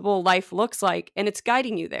possible life looks like, and it's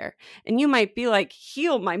guiding you there. And you might be like,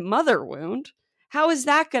 heal my mother wound. How is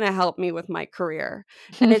that going to help me with my career?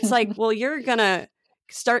 And it's like, well, you're going to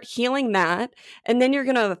start healing that, and then you're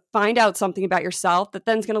going to find out something about yourself that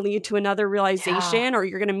then's going to lead to another Yeah. realization, or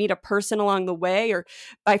you're going to meet a person along the way, or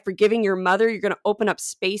by forgiving your mother, you're going to open up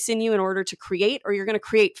space in you in order to create, or you're going to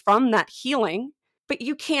create from that healing. But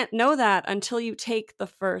you can't know that until you take the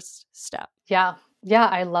first step. Yeah. Yeah.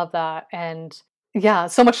 I love that. And yeah,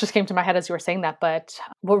 so much just came to my head as you were saying that. But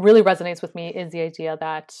what really resonates with me is the idea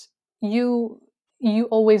that you you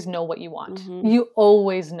always know what you want. Mm-hmm. You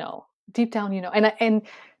always know. Deep down, you know. And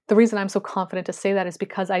the reason I'm so confident to say that is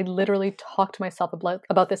because I literally talk to myself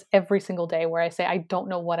about this every single day where I say, I don't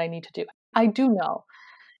know what I need to do. I do know.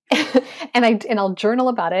 And I'll journal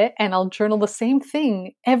about it, and I'll journal the same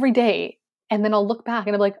thing every day, and then I'll look back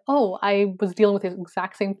and I'm like, oh, I was dealing with the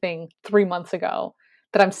exact same thing 3 months ago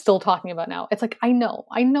that I'm still talking about now. It's like I know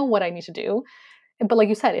what I need to do, but like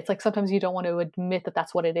you said, it's like sometimes you don't want to admit that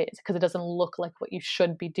that's what it is because it doesn't look like what you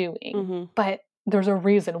should be doing. Mm-hmm. But there's a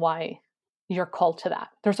reason why you're called to that.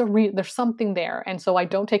 There's something there, and so I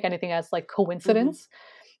don't take anything as like Mm-hmm. coincidence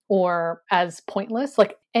or as pointless.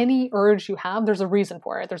 Like any urge you have, there's a reason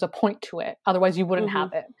for it. There's a point to it. Otherwise, you wouldn't Mm-hmm.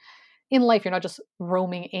 have it. In life, you're not just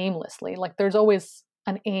roaming aimlessly. Like there's always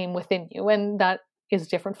an aim within you, and that is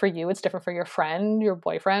different for you. It's different for your friend, your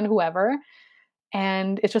boyfriend, whoever.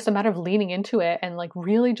 And it's just a matter of leaning into it and like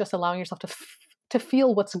really just allowing yourself to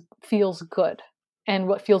feel what feels good and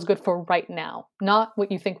what feels good for right now, not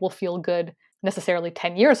what you think will feel good necessarily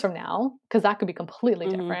 10 years from now, because that could be completely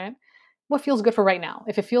Mm-hmm. different. What feels good for right now?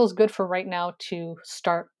 If it feels good for right now to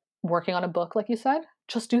start working on a book, like you said,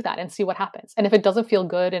 just do that and see what happens. And if it doesn't feel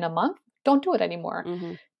good in a month, don't do it anymore.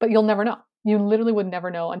 Mm-hmm. But you'll never know. You literally would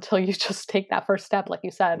never know until you just take that first step, like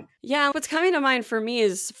you said. Yeah, what's coming to mind for me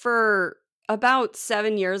is for about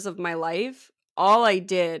 7 years of my life, all I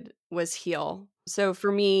did was heal. So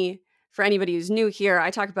for me, for anybody who's new here,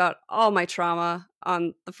 I talk about all my trauma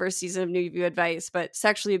on the first season of New View Advice, but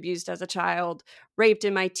sexually abused as a child, raped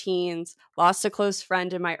in my teens, lost a close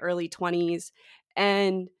friend in my early 20s.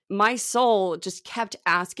 And my soul just kept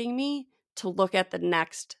asking me to look at the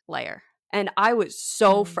next layer. And I was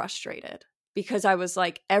so Mm. frustrated because I was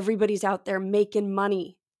like, everybody's out there making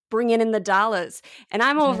money, bringing in the dollars, and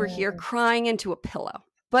I'm over here Mm. crying into a pillow.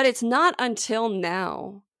 But it's not until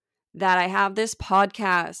now that I have this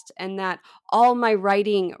podcast and that all my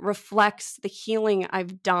writing reflects the healing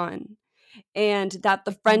I've done, and that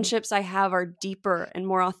the Mm. friendships I have are deeper and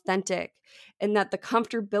more authentic, and that the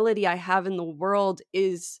comfortability I have in the world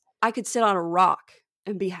is I could sit on a rock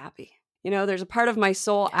and be happy. You know, there's a part of my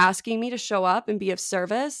soul Yeah. asking me to show up and be of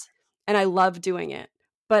service, and I love doing it.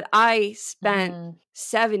 But I spent Mm.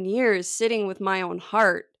 7 years sitting with my own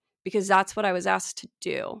heart because that's what I was asked to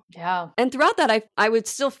do. Yeah. And throughout that, I would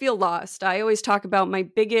still feel lost. I always talk about my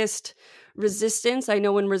biggest resistance. I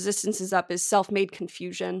know when resistance is up is self-made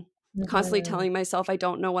confusion, constantly Mm. telling myself I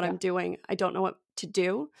don't know what Yeah. I'm doing. I don't know what to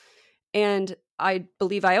do. And I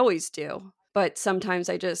believe I always do. But sometimes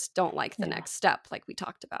I just don't like the Yeah. next step, like we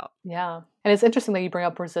talked about. Yeah. And it's interesting that you bring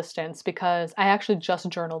up resistance because I actually just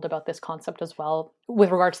journaled about this concept as well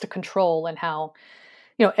with regards to control and how,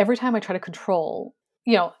 every time I try to control,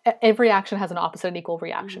 every action has an opposite and equal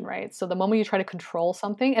reaction, Mm-hmm. right? So the moment you try to control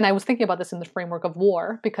something, and I was thinking about this in the framework of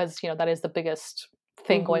war because, that is the biggest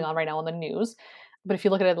thing Mm-hmm. going on right now on the news. But if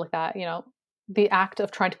you look at it like that, the act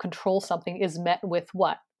of trying to control something is met with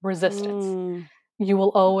what? Resistance. Mm. You will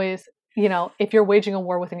always, if you're waging a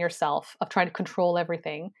war within yourself of trying to control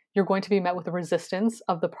everything, you're going to be met with the resistance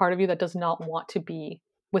of the part of you that does not want to be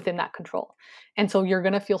within that control. And so you're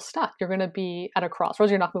going to feel stuck. You're going to be at a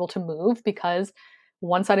crossroads. You're not able to move because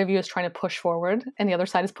one side of you is trying to push forward and the other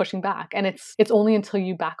side is pushing back. And it's only until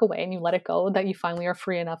you back away and you let it go that you finally are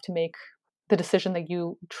free enough to make the decision that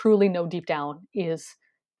you truly know deep down is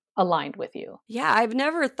aligned with you. Yeah, I've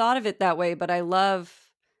never thought of it that way, but I love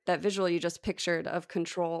that visual you just pictured of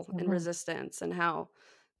control and Mm-hmm. resistance and how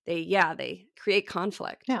they create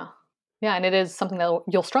conflict. Yeah. Yeah. And it is something that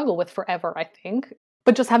you'll struggle with forever, I think.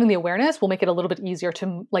 But just having the awareness will make it a little bit easier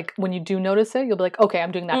to, like, when you do notice it, you'll be like, okay,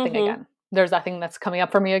 I'm doing that thing Mm-hmm. again. There's that thing that's coming up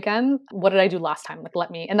for me again. What did I do last time? Like,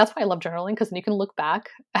 and that's why I love journaling, because then you can look back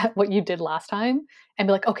at what you did last time and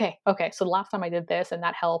be like, okay, so the last time I did this and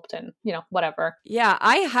that helped and, whatever. Yeah,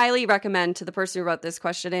 I highly recommend to the person who wrote this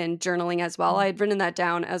question in journaling as well. Mm. I'd written that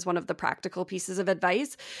down as one of the practical pieces of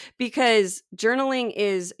advice because journaling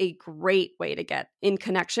is a great way to get in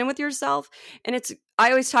connection with yourself. And I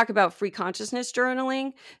always talk about free consciousness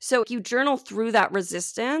journaling. So you journal through that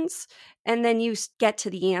resistance and then you get to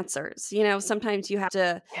the answers. Sometimes you have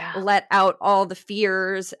to Yeah. let out all the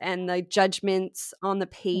fears and the judgments on the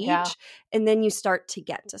page, Yeah. and then you start to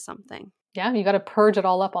get to something. Yeah. You got to purge it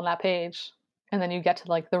all up on that page and then you get to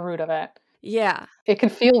like the root of it. Yeah. It can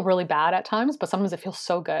feel really bad at times, but sometimes it feels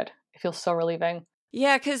so good. It feels so relieving.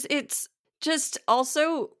 Yeah, because it's just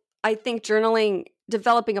also, I think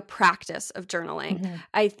developing a practice of journaling. Mm-hmm.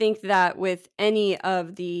 I think that with any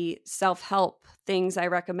of the self-help things I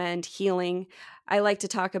recommend, healing, I like to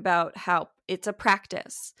talk about how it's a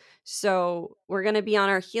practice. So we're going to be on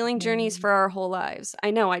our healing journeys for our whole lives.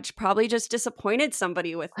 I know I probably just disappointed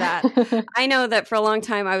somebody with that. I know that for a long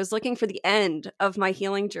time I was looking for the end of my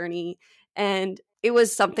healing journey, and it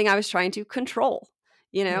was something I was trying to control,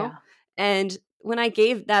 Yeah. And when I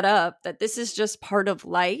gave that up, that this is just part of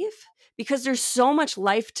life, because there's so much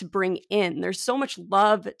life to bring in, there's so much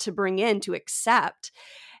love to bring in, to accept,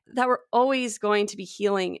 that we're always going to be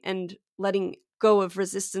healing and letting go of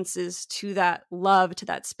resistances to that love, to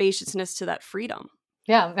that spaciousness, to that freedom.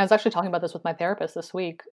 Yeah. I was actually talking about this with my therapist this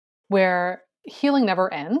week, where healing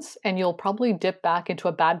never ends and you'll probably dip back into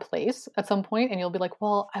a bad place at some point and you'll be like,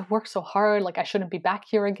 well, I worked so hard, like I shouldn't be back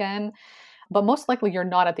here again. But most likely you're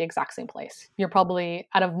not at the exact same place. You're probably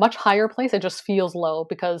at a much higher place. It just feels low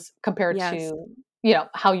because compared Yes. to,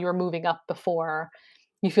 how you were moving up before,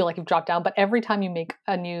 you feel like you've dropped down. But every time you make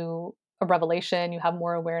a revelation, you have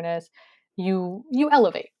more awareness, you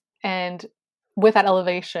elevate. And with that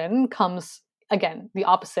elevation comes again the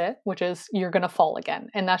opposite, which is you're going to fall again.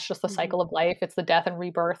 And that's just the cycle of life. It's the death and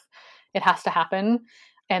rebirth. It has to happen.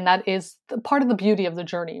 And that is part of the beauty of the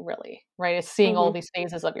journey, really, right? Is seeing all these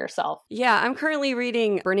phases of yourself. Yeah, I'm currently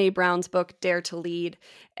reading Brene Brown's book, Dare to Lead.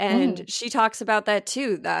 And she talks about that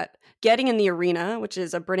too, that getting in the arena, which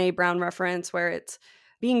is a Brene Brown reference where it's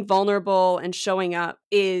being vulnerable and showing up,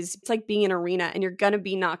 it's like being in an arena and you're going to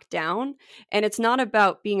be knocked down. And it's not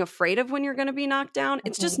about being afraid of when you're going to be knocked down.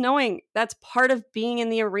 It's just knowing that's part of being in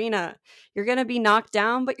the arena. You're going to be knocked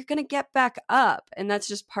down, but you're going to get back up. And that's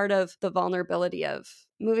just part of the vulnerability of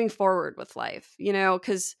moving forward with life,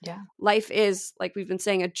 because life is, like we've been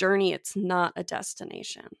saying, a journey. It's not a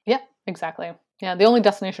destination. Yeah, exactly. Yeah, the only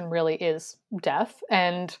destination really is death.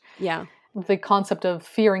 And the concept of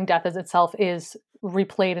fearing death as itself is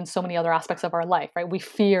replayed in so many other aspects of our life, right? We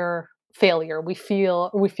fear failure. We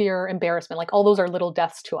fear embarrassment. Like all those are little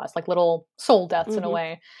deaths to us, like little soul deaths in a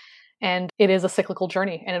way. And it is a cyclical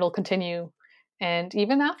journey and it'll continue. And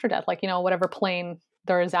even after death, like, whatever plane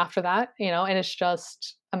there is after that, and it's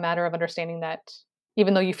just a matter of understanding that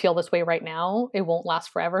even though you feel this way right now, it won't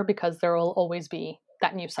last forever because there will always be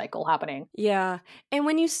that new cycle happening. Yeah. And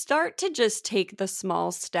when you start to just take the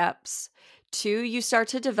small steps too, you start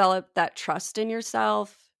to develop that trust in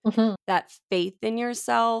yourself, that faith in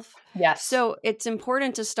yourself. Yes. So it's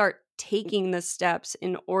important to start taking the steps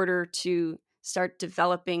in order to start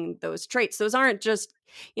developing those traits. Those aren't just,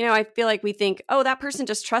 I feel like we think, oh, that person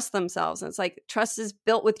just trusts themselves. And it's like trust is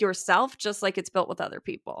built with yourself, just like it's built with other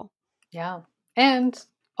people. Yeah. And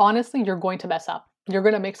honestly, you're going to mess up. You're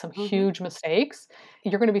going to make some huge mistakes.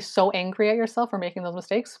 You're going to be so angry at yourself for making those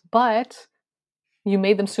mistakes, but you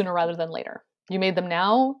made them sooner rather than later. You made them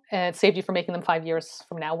now, and it saved you from making them 5 years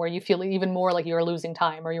from now, where you feel even more like you're losing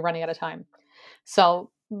time or you're running out of time.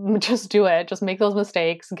 So just do it. Just make those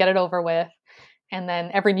mistakes, get it over with. And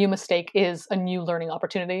then every new mistake is a new learning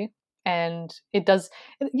opportunity. And it does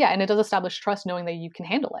establish trust knowing that you can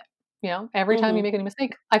handle it. Every time you make a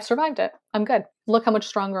mistake, I've survived it. I'm good. Look how much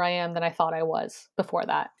stronger I am than I thought I was before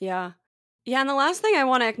that. Yeah. Yeah. And the last thing I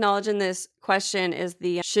want to acknowledge in this question is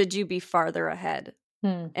should you be farther ahead?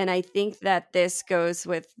 And I think that this goes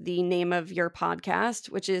with the name of your podcast,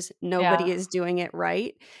 which is Nobody is Doing It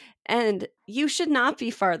Right. And you should not be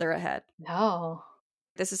farther ahead. No.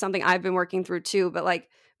 This is something I've been working through too, but like,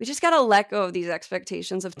 we just got to let go of these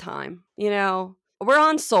expectations of time. We're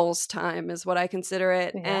on soul's time is what I consider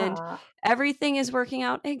it. And Yeah. everything is working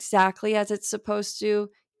out exactly as it's supposed to,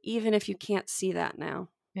 even if you can't see that now.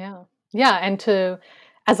 Yeah. Yeah. And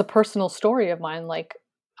as a personal story of mine, like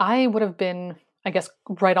I would have been, I guess,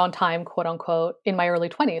 right on time, quote unquote, in my early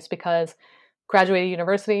 20s because graduated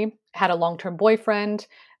university, had a long-term boyfriend,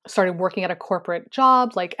 started working at a corporate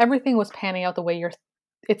job. Like everything was panning out the way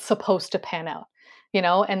it's supposed to pan out,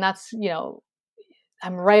 and that's,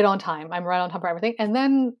 I'm right on time. I'm right on time for everything. And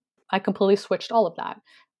then I completely switched all of that.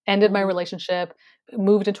 Ended my Mhm. relationship,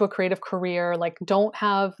 moved into a creative career, like don't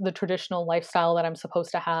have the traditional lifestyle that I'm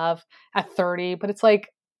supposed to have at 30. But it's like,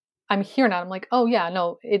 I'm here now. I'm like, oh yeah,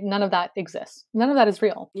 no, none of that exists. None of that is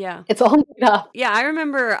real. Yeah. It's all made up. Yeah, I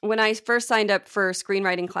remember when I first signed up for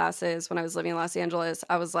screenwriting classes when I was living in Los Angeles,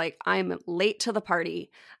 I was like, I'm late to the party.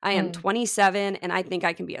 I am 27 and I think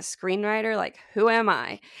I can be a screenwriter. Like, who am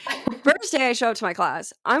I? First day I show up to my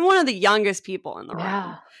class, I'm one of the youngest people in the Yeah.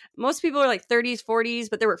 room. Most people are like 30s, 40s,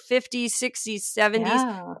 but there were 50s, 60s, 70s.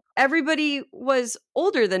 Yeah. Everybody was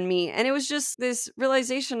older than me. And it was just this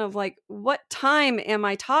realization of like, what time am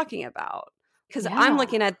I talking about? Because I'm Yeah.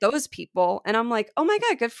 looking at those people and I'm like, oh my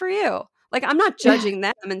God, good for you. Like, I'm not judging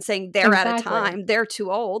them and saying they're at a Exactly. time, they're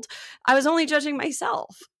too old. I was only judging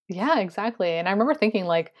myself. Yeah, exactly. And I remember thinking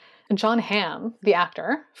like John Hamm, the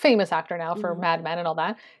actor, famous actor now for Mhm. Mad Men and all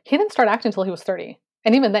that, he didn't start acting until he was 30.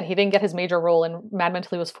 And even then he didn't get his major role in Mad Men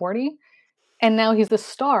until he was 40. And now he's the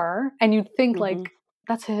star and you'd think Mhm. like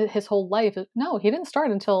that's his whole life. No, he didn't start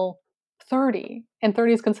until 30. And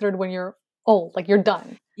 30 is considered when you're old, like you're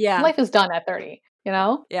done. Yeah. Life is done at 30, you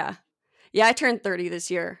know? Yeah. Yeah, I turned 30 this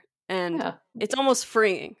year and Yeah. it's almost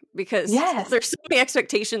freeing because Yes. there's so many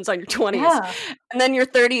expectations on your 20s. Yeah. And then your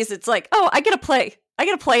 30s, it's like, oh, I get to play. I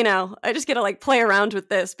get to play now. I just get to like play around with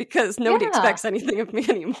this because nobody Yeah. expects anything of me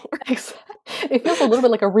anymore. It feels a little bit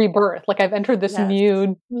like a rebirth. Like I've entered this Yes.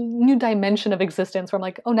 new dimension of existence where I'm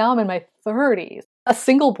like, oh, now I'm in my 30s. A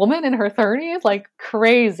single woman in her 30s? Like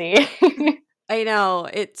crazy. I know.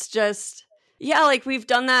 It's just, yeah, like we've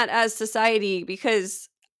done that as society because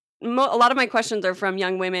a lot of my questions are from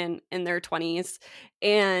young women in their 20s.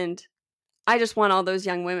 And I just want all those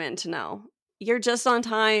young women to know you're just on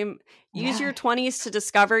time. Use Yeah. your 20s to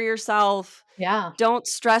discover yourself. Yeah. Don't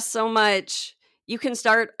stress so much. You can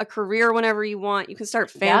start a career whenever you want. You can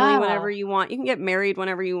start family Yeah. whenever you want. You can get married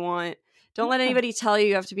whenever you want. Don't let Yeah. anybody tell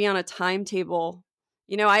you have to be on a timetable.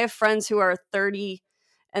 I have friends who are 30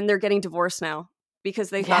 and they're getting divorced now because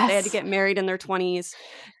they thought they had to Yes. get married in their 20s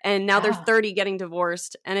and now they're Yeah. 30 getting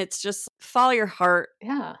divorced. And it's just follow your heart.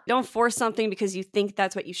 Yeah. Don't force something because you think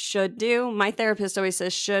that's what you should do. My therapist always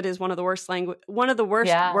says should is one of the worst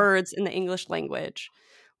Yeah. words in the English language.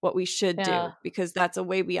 What we should Yeah. do because that's a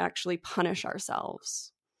way we actually punish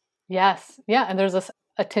ourselves. Yes. Yeah. And there's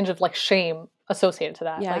a tinge of like shame associated to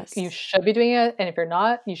that. Like you Yes. should be doing it. And if you're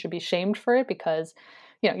not, you should be shamed for it because,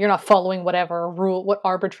 you're not following what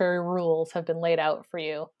arbitrary rules have been laid out for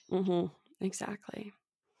you. Mhm. Exactly.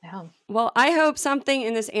 Yeah. Well, I hope something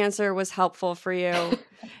in this answer was helpful for you.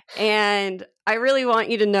 And I really want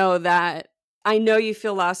you to know that I know you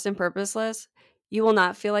feel lost and purposeless. You will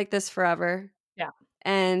not feel like this forever. Yeah.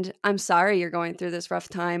 And I'm sorry you're going through this rough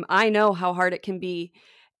time. I know how hard it can be.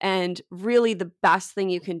 And really, the best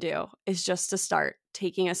thing you can do is just to start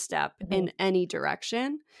taking a step Mhm. in any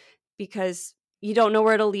direction because you don't know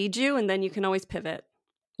where it'll lead you. And then you can always pivot.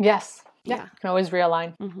 Yes. Yeah. Yeah. You can always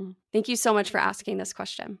realign. Mm-hmm. Thank you so much for asking this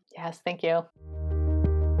question. Yes. Thank you.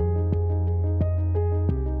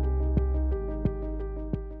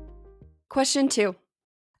 Question 2.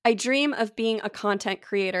 I dream of being a content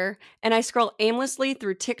creator, and I scroll aimlessly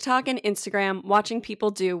through TikTok and Instagram watching people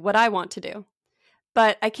do what I want to do.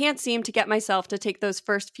 But I can't seem to get myself to take those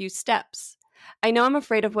first few steps. I know I'm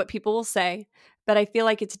afraid of what people will say, but I feel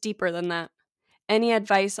like it's deeper than that. Any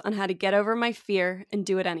advice on how to get over my fear and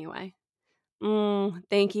do it anyway?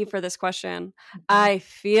 Thank you for this question. Mhm. I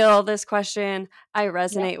feel this question. I Yeah.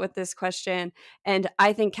 resonate with this question. And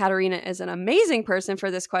I think Katerina is an amazing person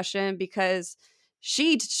for this question because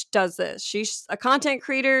she does this. She's a content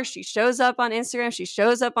creator. She shows up on Instagram. She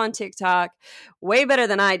shows up on TikTok way better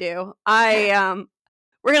than I do.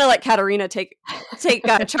 We're going to let Katerina take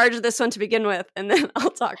charge of this one to begin with, and then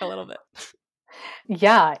I'll talk a little bit.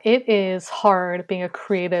 Yeah, it is hard being a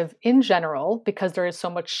creative in general because there is so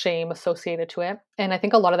much shame associated to it. And I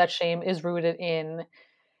think a lot of that shame is rooted in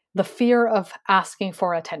the fear of asking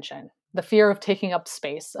for attention, the fear of taking up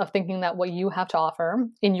space, of thinking that what you have to offer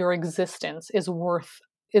in your existence is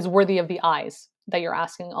worthy of the eyes that you're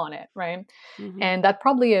asking on it, right? Mm-hmm. And that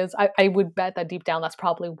probably is, I would bet that deep down, that's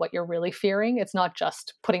probably what you're really fearing. It's not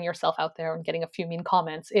just putting yourself out there and getting a few mean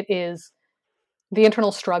comments. It is the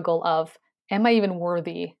internal struggle of, am I even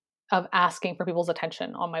worthy of asking for people's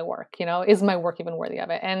attention on my work? Is my work even worthy of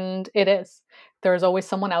it? And it is. There's always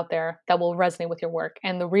someone out there that will resonate with your work.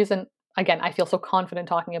 And the reason, again, I feel so confident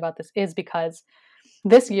talking about this is because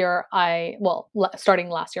this year, starting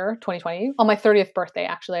last year, 2020, on my 30th birthday,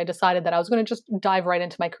 actually, I decided that I was going to just dive right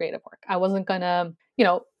into my creative work. I wasn't going to,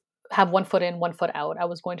 have one foot in, one foot out. I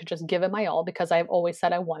was going to just give it my all because I've always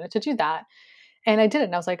said I wanted to do that. And I did it.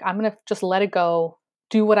 And I was like, I'm going to just let it go,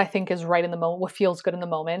 do what I think is right in the moment, what feels good in the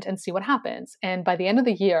moment, and see what happens. And by the end of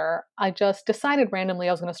the year, I just decided randomly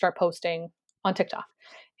I was going to start posting on TikTok.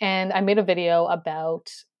 And I made a video about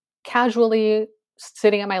casually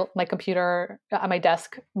sitting at my computer at my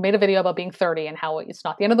desk, made a video about being 30 and how it's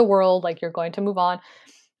not the end of the world, like you're going to move on.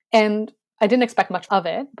 And I didn't expect much of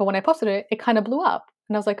it, but when I posted it, it kind of blew up.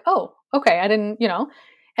 And I was like, oh, okay, I didn't,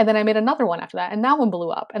 and then I made another one after that, and that one blew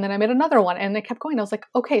up. And then I made another one, and it kept going. I was like,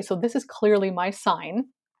 okay, so this is clearly my sign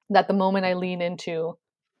that the moment I lean into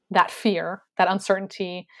that fear, that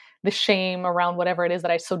uncertainty, the shame around whatever it is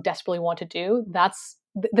that I so desperately want to do,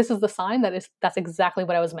 this is the sign that's exactly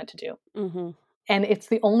what I was meant to do. Mm-hmm. And it's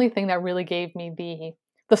the only thing that really gave me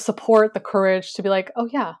the support, the courage to be like, oh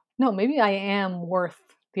yeah, no, maybe I am worth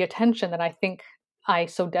the attention that I think I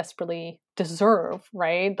so desperately deserve,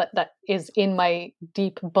 right? That is in my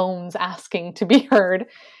deep bones asking to be heard.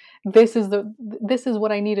 This is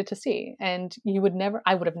what I needed to see. And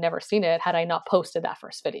I would have never seen it had I not posted that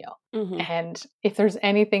first video. Mm-hmm. And if there's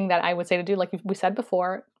anything that I would say to do, like we said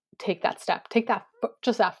before, take that step,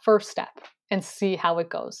 just that first step and see how it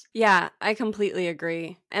goes. Yeah, I completely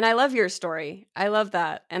agree. And I love your story. I love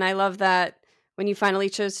that. And I love that when you finally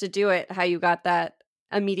chose to do it, how you got that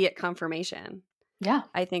immediate confirmation. Yeah.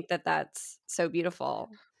 I think that that's so beautiful.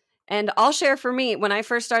 And I'll share for me, when I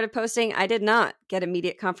first started posting, I did not get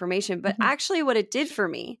immediate confirmation. But actually what it did for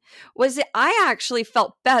me was that I actually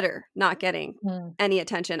felt better not getting any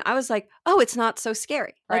attention. I was like, oh, it's not so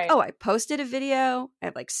scary. Like, oh, I posted a video. I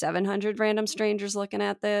have like 700 random strangers looking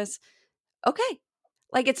at this. Okay.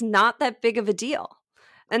 Like, it's not that big of a deal.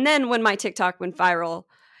 And then when my TikTok went viral,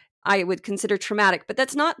 I would consider traumatic, but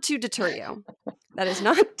that's not to deter you. That is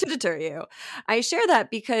not to deter you. I share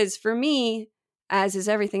that because for me, as is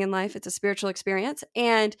everything in life, it's a spiritual experience.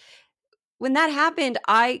 And when that happened,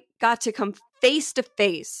 I got to come face to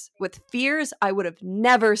face with fears I would have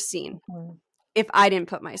never seen if I didn't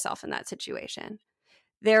put myself in that situation.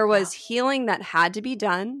 There was healing that had to be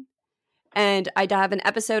done. And I have an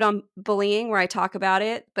episode on bullying where I talk about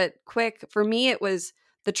it. But quick, for me, it was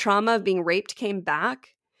the trauma of being raped came back.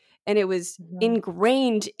 And it was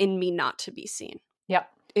ingrained in me not to be seen. Yep.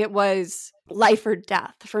 It was life or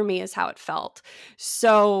death for me is how it felt.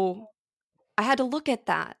 So I had to look at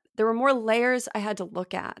that. There were more layers I had to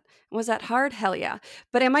look at. Was that hard? Hell yeah.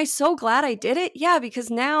 But am I so glad I did it? Yeah,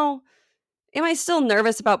 because now, am I still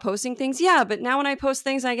nervous about posting things? Yeah, but now when I post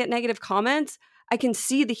things, I get negative comments. I can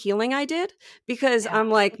see the healing I did because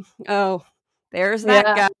I'm like, oh, there's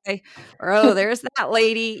that guy, or oh, there's that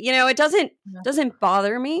lady. It doesn't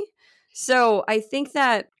bother me. So I think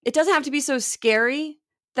that it doesn't have to be so scary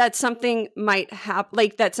that something might happen,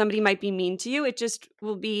 like that somebody might be mean to you. It just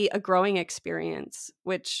will be a growing experience,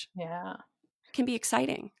 which can be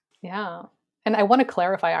exciting. Yeah. And I want to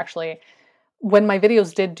clarify, actually, when my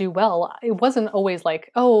videos did do well, it wasn't always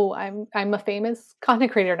like, oh, I'm a famous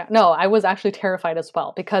content creator now. No, I was actually terrified as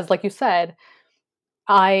well because, like you said,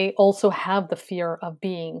 I also have the fear of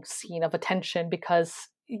being seen, of attention, because,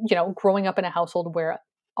 growing up in a household where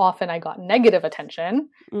often I got negative attention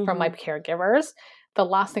from my caregivers, the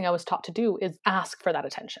last thing I was taught to do is ask for that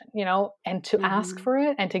attention, and to ask for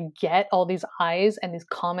it and to get all these eyes and these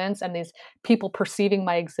comments and these people perceiving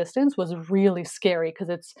my existence was really scary because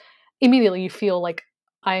it's immediately you feel like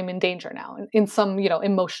I'm in danger now in some,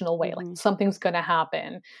 emotional way, like something's going to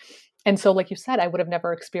happen. And so, like you said, I would have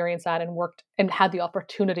never experienced that and worked and had the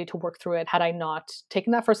opportunity to work through it had I not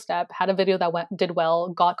taken that first step, had a video that did well,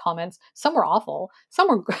 got comments. Some were awful.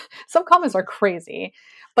 Some comments are crazy.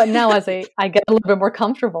 But now as I get a little bit more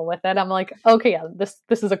comfortable with it, I'm like, okay, yeah, this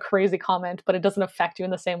is a crazy comment, but it doesn't affect you in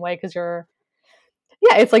the same way because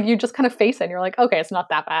it's like you just kind of face it and you're like, okay, it's not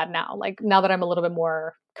that bad now. Like now that I'm a little bit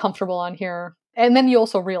more comfortable on here. And then you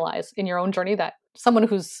also realize in your own journey that someone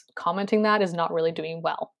who's commenting that is not really doing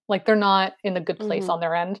well. Like they're not in a good place on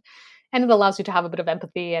their end. And it allows you to have a bit of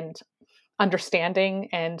empathy and understanding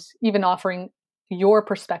and even offering your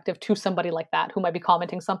perspective to somebody like that who might be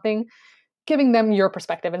commenting something giving them your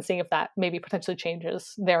perspective and seeing if that maybe potentially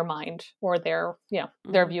changes their mind or their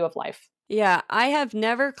view of life. Yeah, I have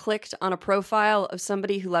never clicked on a profile of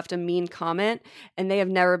somebody who left a mean comment, and they have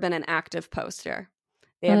never been an active poster.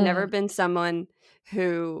 They have never been someone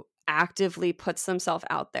who actively puts themselves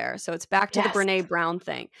out there. So it's back to the Brene Brown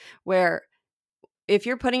thing, where if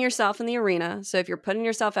you're putting yourself in the arena, so if you're putting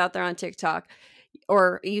yourself out there on TikTok,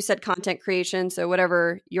 or you said content creation, so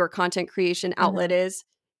whatever your content creation outlet is,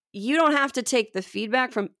 you don't have to take the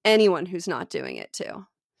feedback from anyone who's not doing it too.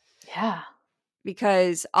 Yeah.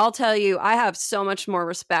 Because I'll tell you, I have so much more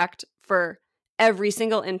respect for every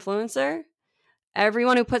single influencer,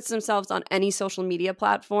 everyone who puts themselves on any social media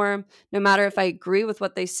platform, no matter if I agree with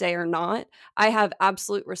what they say or not. I have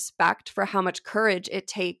absolute respect for how much courage it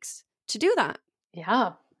takes to do that.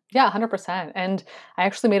 Yeah. Yeah, 100%. And I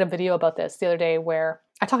actually made a video about this the other day where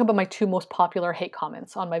I talk about my 2 most popular hate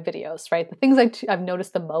comments on my videos, right? The things I've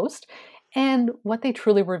noticed the most and what they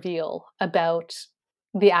truly reveal about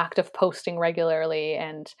the act of posting regularly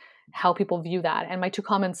and how people view that. And my 2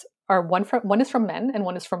 comments are one is from men and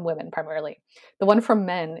one is from women primarily. The one from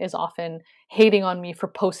men is often hating on me for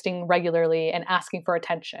posting regularly and asking for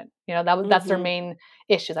attention. That's their main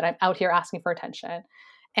issue, that I'm out here asking for attention.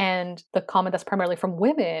 And the comment that's primarily from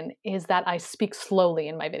women is that I speak slowly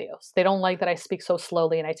in my videos. They don't like that I speak so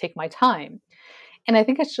slowly and I take my time. And I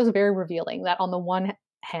think it's just very revealing that on the one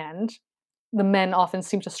hand, the men often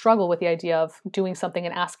seem to struggle with the idea of doing something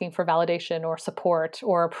and asking for validation or support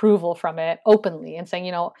or approval from it openly and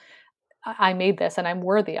saying, I made this and I'm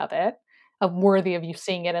worthy of it. I'm worthy of you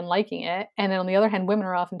seeing it and liking it. And then on the other hand, women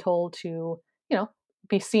are often told to,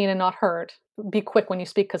 be seen and not heard. Be quick when you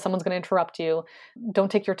speak because someone's going to interrupt you.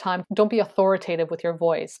 Don't take your time. Don't be authoritative with your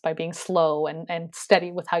voice by being slow and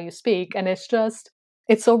steady with how you speak. And it's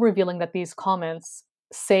so revealing that these comments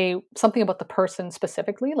say something about the person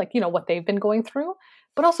specifically, like, what they've been going through,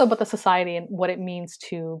 but also about the society and what it means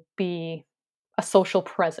to be a social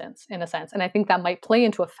presence in a sense. And I think that might play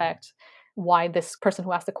into effect why this person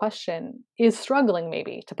who asked the question is struggling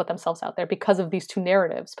maybe to put themselves out there because of these 2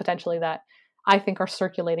 narratives potentially that I think are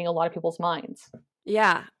circulating a lot of people's minds.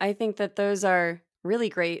 Yeah, I think that those are really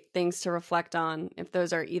great things to reflect on if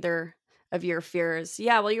those are either of your fears.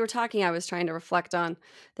 Yeah, while you were talking, I was trying to reflect on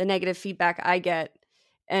the negative feedback I get.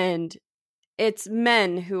 And it's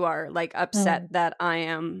men who are like upset that I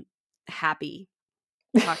am happy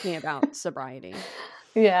talking about sobriety.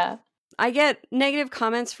 Yeah. I get negative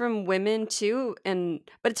comments from women too,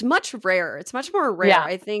 but it's much rarer. It's much more rare. Yeah.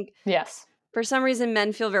 I think Yes. for some reason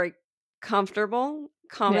men feel very comfortable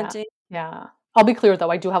commenting. Yeah. I'll be clear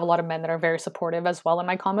though, I do have a lot of men that are very supportive as well in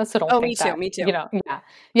my comments. So don't think that. Me too.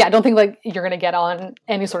 Yeah. Don't think like you're going to get on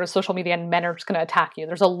any sort of social media and men are just going to attack you.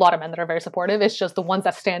 There's a lot of men that are very supportive. It's just the ones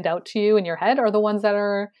that stand out to you in your head are the ones that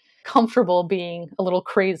are comfortable being a little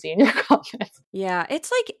crazy in your comments. Yeah,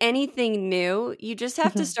 it's like anything new. You just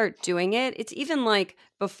have to start doing it. It's even like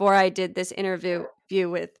before I did this interview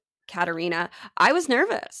with Katerina, I was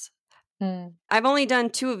nervous. I've only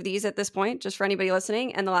done 2 of these at this point, just for anybody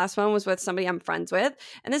listening. And the last one was with somebody I'm friends with.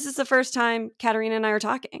 And this is the first time Katerina and I are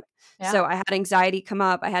talking. Yeah. So I had anxiety come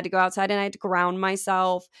up. I had to go outside and I had to ground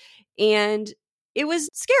myself. And it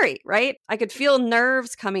was scary, right? I could feel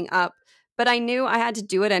nerves coming up, but I knew I had to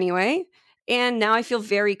do it anyway. And now I feel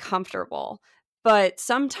very comfortable. But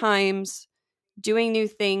sometimes doing new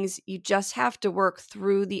things, you just have to work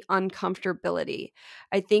through the uncomfortability.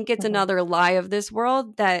 I think it's another lie of this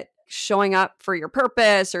world that showing up for your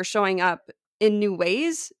purpose or showing up in new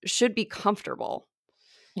ways should be comfortable.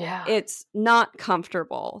 Yeah. It's not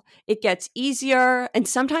comfortable. It gets easier. And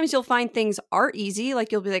sometimes you'll find things are easy. Like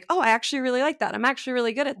you'll be like, oh, I actually really like that. I'm actually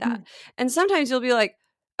really good at that. And sometimes you'll be like,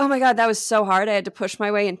 oh my God, that was so hard. I had to push my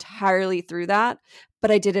way entirely through that, but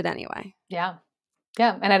I did it anyway. Yeah.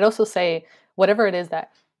 Yeah. And I'd also say whatever it is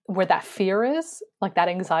where that fear is, like that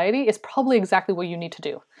anxiety is probably exactly what you need to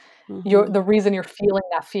do. The reason you're feeling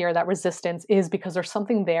that fear, that resistance is because there's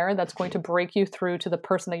something there that's going to break you through to the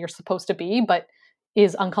person that you're supposed to be, but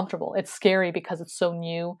is uncomfortable. It's scary because it's so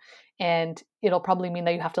new and it'll probably mean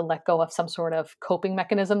that you have to let go of some sort of coping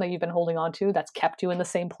mechanism that you've been holding on to that's kept you in the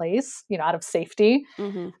same place, out of safety.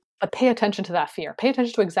 But pay attention to that fear. Pay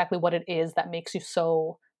attention to exactly what it is that makes you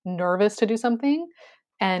so nervous to do something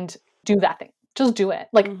and do that thing. Just do it.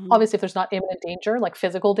 Like, obviously, if there's not imminent danger, like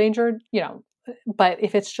physical danger, but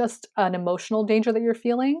if it's just an emotional danger that you're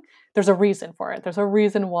feeling, there's a reason for it. There's a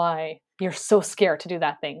reason why you're so scared to do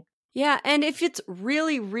that thing. Yeah. And if it's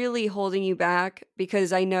really, really holding you back,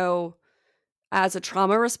 because I know as a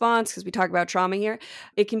trauma response, because we talk about trauma here,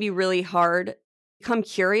 it can be really hard. Become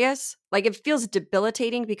curious. Like it feels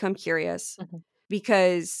debilitating, become curious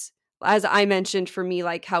because as I mentioned, for me,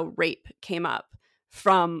 like how rape came up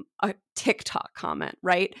from a TikTok comment,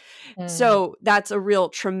 right? Mm. So that's a real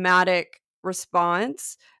traumatic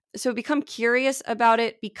response. So become curious about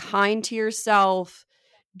it, be kind to yourself,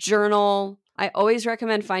 journal. I always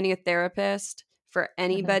recommend finding a therapist for Hmm.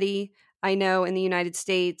 anybody. I know in the United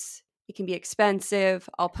States, it can be expensive.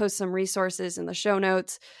 I'll post some resources in the show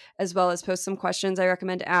notes, as well as post some questions I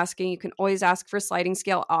recommend asking. You can always ask for sliding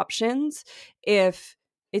scale options. If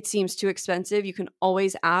it seems too expensive, you can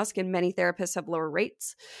always ask, and many therapists have lower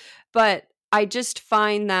rates. But I just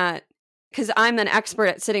find that because I'm an expert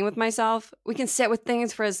at sitting with myself, we can sit with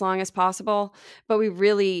things for as long as possible, but we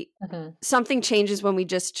really, Hmm. something changes when we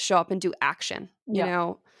just show up and do action, you Yeah.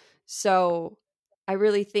 know? So I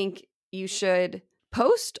really think you should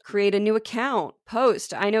post, create a new account,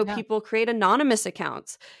 post. I know Yeah. people create anonymous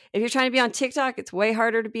accounts. If you're trying to be on TikTok, it's way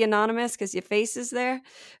harder to be anonymous because your face is there.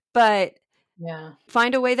 But Yeah.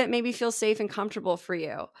 find a way that maybe feels safe and comfortable for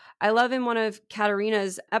you. I love in one of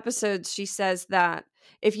Katerina's episodes, she says that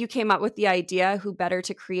if you came up with the idea, who better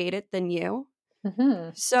to create it than you? Hmm.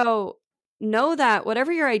 So know that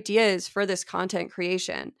whatever your idea is for this content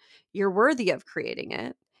creation, you're worthy of creating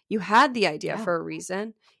it. You had the idea Yeah. for a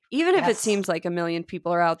reason, even if it Yes. seems like a million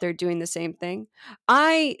people are out there doing the same thing.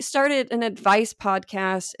 I started an advice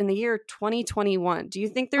podcast in the year 2021. Do you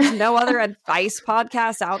think there's no other advice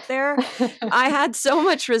podcasts out there? I had so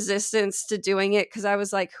much resistance to doing it because I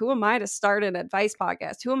was like, who am I to start an advice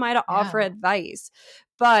podcast? Who am I to offer Yeah. advice?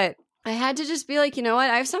 But I had to just be like, you know what?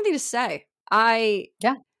 I have something to say. I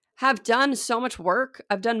Yeah. have done so much work.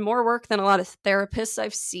 I've done more work than a lot of therapists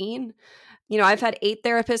I've seen. You know, I've had 8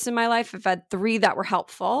 therapists in my life. I've had 3 that were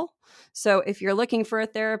helpful. So if you're looking for a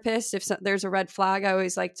therapist, if there's a red flag, I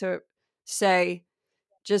always like to say,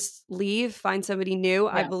 just leave, find somebody new.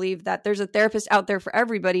 I Yeah. believe that there's a therapist out there for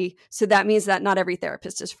everybody. So that means that not every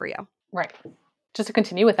therapist is for you. Right. Just to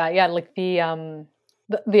continue with that, yeah, like the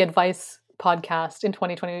advice podcast in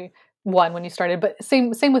 2021 when you started, but same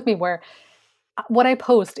with me where what I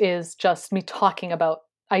post is just me talking about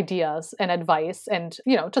ideas and advice and,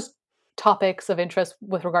 just topics of interest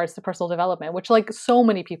with regards to personal development, which like so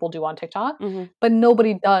many people do on TikTok, Mm-hmm. but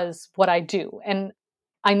nobody does what I do. And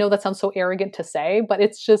I know that sounds so arrogant to say, but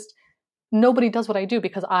it's just nobody does what I do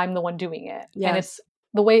because I'm the one doing it. And it's Yes.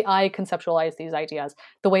 the way I conceptualize these ideas,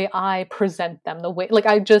 the way I present them, the way like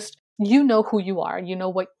I just you know who you are, you know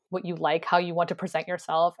what you like, how you want to present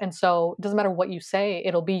yourself. And so it doesn't matter what you say,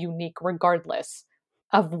 it'll be unique regardless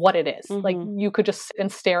of what it is. Like Mm-hmm. you could just sit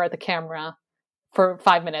and stare at the camera for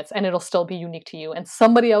 5 minutes and it'll still be unique to you and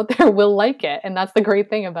somebody out there will like it. And that's the great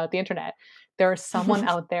thing about the internet. There's someone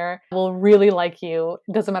out there who will really like you.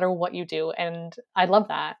 It doesn't matter what you do. And I love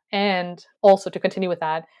that. And also to continue with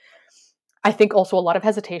that, I think also a lot of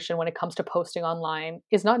hesitation when it comes to posting online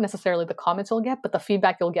is not necessarily the comments you'll get, but the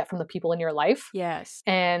feedback you'll get from the people in your life. Yes.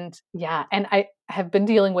 And yeah, and I have been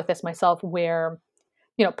dealing with this myself where,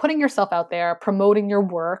 putting yourself out there, promoting your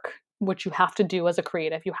work, which you have to do as a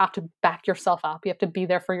creative, you have to back yourself up. You have to be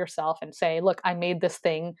there for yourself and say, look, I made this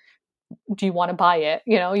thing. Do you want to buy it?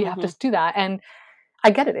 You have Mm-hmm. to do that. And I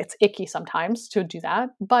get it. It's icky sometimes to do that.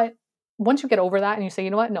 But once you get over that and you say, you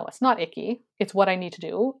know what? No, it's not icky. It's what I need to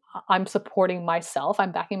do. I'm supporting myself.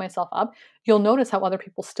 I'm backing myself up. You'll notice how other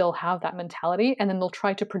people still have that mentality and then they'll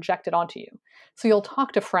try to project it onto you. So you'll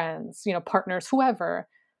talk to friends, partners, whoever,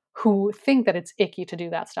 who think that it's icky to do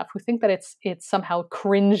that stuff, who think that it's somehow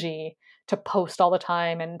cringy to post all the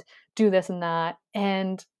time and do this and that.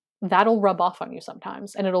 And that'll rub off on you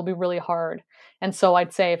sometimes and it'll be really hard. And so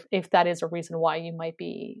I'd say if that is a reason why you might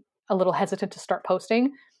be a little hesitant to start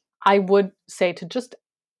posting, I would say to just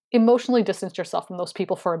emotionally distance yourself from those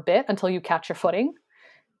people for a bit until you catch your footing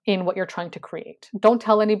in what you're trying to create. Don't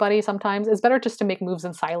tell anybody sometimes. It's better just to make moves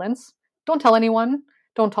in silence. Don't tell anyone.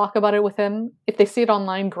 Don't talk about it with them. If they see it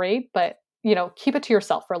online, great, but keep it to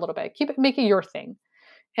yourself for a little bit. Make it your thing.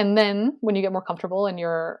 And then when you get more comfortable and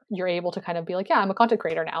you're able to kind of be like, yeah, I'm a content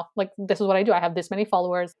creator now. Like this is what I do. I have this many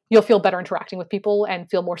followers. You'll feel better interacting with people and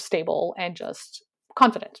feel more stable and just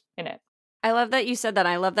confident in it. I love that you said that.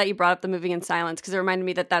 I love that you brought up the moving in silence because it reminded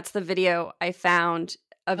me that that's the video I found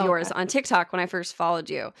of yours Okay. on TikTok when I first followed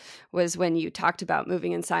you, was when you talked about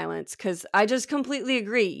moving in silence, because I just completely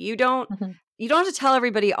agree. You don't Mhm. have to tell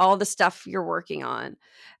everybody all the stuff you're working on.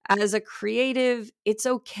 As a creative, it's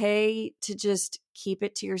okay to just keep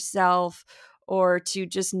it to yourself or to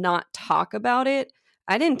just not talk about it.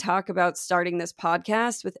 I didn't talk about starting this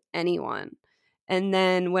podcast with anyone. And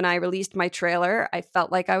then when I released my trailer, I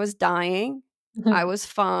felt like I was dying. I was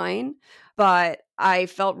fine, but I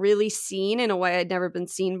felt really seen in a way I'd never been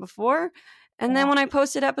seen before. And then when I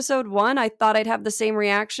posted episode 1, I thought I'd have the same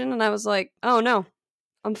reaction. And I was like, oh no,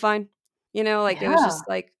 I'm fine. You know, like it was just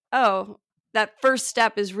like, oh, that first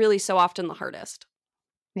step is really so often the hardest.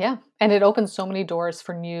 Yeah. And it opens so many doors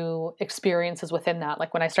for new experiences within that.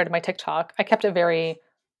 Like when I started my TikTok, I kept it very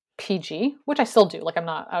PG, which I still do. Like I'm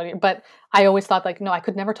not out here, but I always thought like, no, I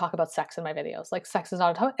could never talk about sex in my videos. Like sex is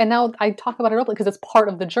not a topic. And now I talk about it openly because it's part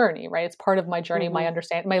of the journey, right? It's part of my journey, my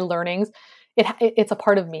understanding, my learnings. It's a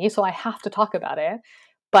part of me. So I have to talk about it.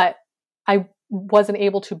 But I wasn't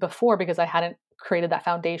able to before because I hadn't created that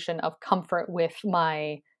foundation of comfort with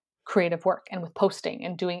my creative work and with posting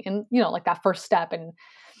and doing, and like that first step.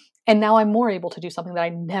 And now I'm more able to do something that I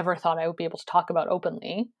never thought I would be able to talk about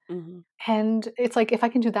openly. And it's like, if I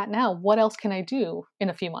can do that now, what else can I do in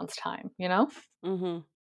a few months' time,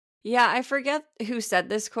 Yeah, I forget who said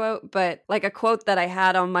this quote, but like a quote that I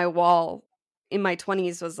had on my wall in my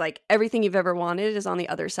 20s was like, everything you've ever wanted is on the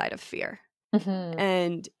other side of fear.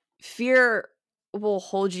 And fear will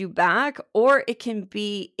hold you back, or it can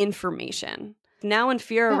be information. Now when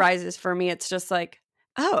fear arises for me, it's just like,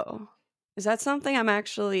 oh, is that something I'm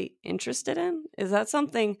actually interested in? Is that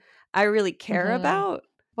something I really care about?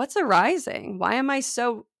 What's arising? Why am I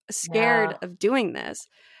so scared of doing this?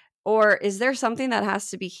 Or is there something that has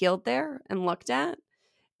to be healed there and looked at?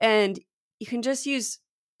 And you can just use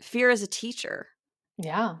fear as a teacher.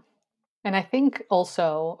 Yeah. And I think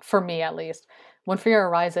also, for me at least, when fear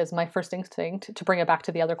arises, my first instinct, to bring it back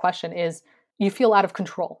to the other question, is you feel out of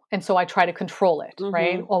control. And so I try to control it,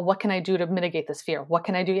 right? Well, what can I do to mitigate this fear? What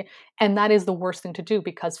can I do? And that is the worst thing to do,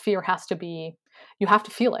 because fear has to be, you have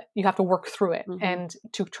to feel it. You have to work through it. And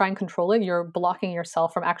to try and control it, you're blocking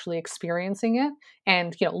yourself from actually experiencing it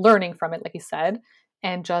and, learning from it, like you said,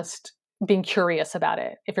 and just being curious about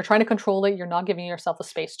it. If you're trying to control it, you're not giving yourself the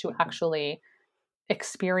space to actually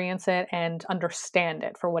experience it and understand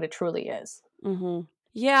it for what it truly is.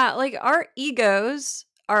 Yeah, like our egos,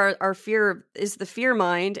 our fear is the fear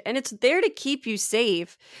mind, and it's there to keep you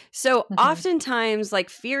safe. So oftentimes, like,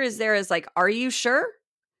 fear is there as like, are you sure?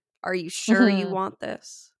 Are you sure you want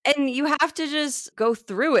this? And you have to just go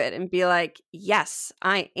through it and be like, yes,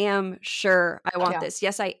 I am sure I want this.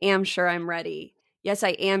 Yes, I am sure I'm ready. Yes, I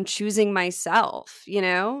am choosing myself,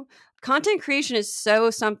 Content creation is so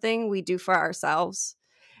something we do for ourselves.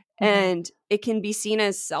 And it can be seen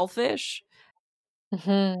as selfish,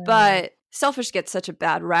 but selfish gets such a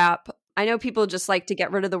bad rap. I know people just like to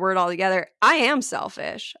get rid of the word altogether. I am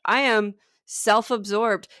selfish. I am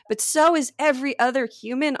self-absorbed, but so is every other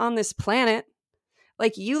human on this planet.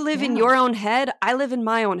 Like, you live in your own head. I live in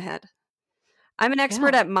my own head. I'm an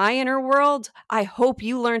expert at my inner world. I hope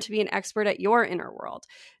you learn to be an expert at your inner world.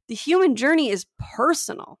 The human journey is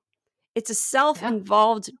personal. It's a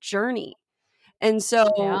self-involved journey. And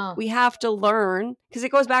so we have to learn, because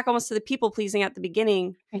it goes back almost to the people pleasing at the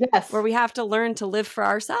beginning, where we have to learn to live for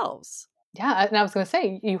ourselves. Yeah. And I was going to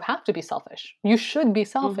say, you have to be selfish. You should be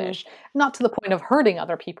selfish, not to the point of hurting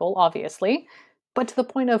other people, obviously, but to the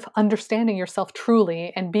point of understanding yourself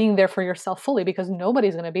truly and being there for yourself fully, because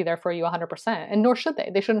nobody's going to be there for you 100%. And nor should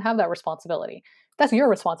they. They shouldn't have that responsibility. That's your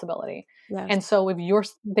responsibility. And so if you're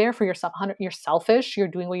there for yourself, you're selfish, you're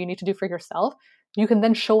doing what you need to do for yourself, you can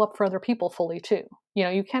then show up for other people fully too.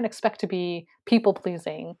 You can't expect to be people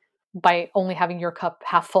pleasing by only having your cup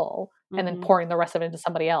half full and then pouring the rest of it into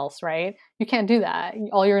somebody else, right? You can't do that.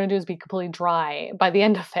 All you're going to do is be completely dry by the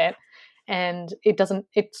end of it. And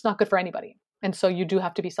it's not good for anybody. And so you do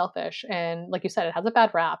have to be selfish. And like you said, it has a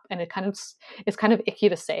bad rap, and it's kind of icky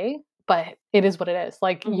to say, but it is what it is.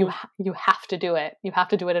 Like you have to do it. You have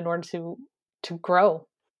to do it in order to grow,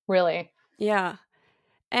 really. Yeah.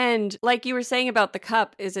 And like you were saying about the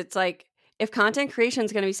cup, it's like, if content creation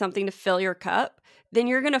is going to be something to fill your cup, then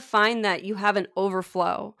you're going to find that you have an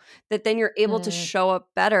overflow, that then you're able to show up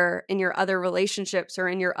better in your other relationships or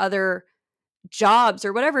in your other jobs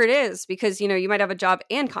or whatever it is, because you might have a job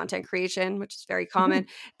and content creation, which is very common,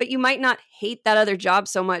 but you might not hate that other job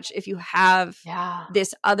so much if you have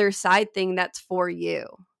this other side thing that's for you.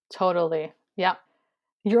 Totally. Yeah.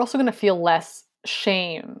 You're also going to feel less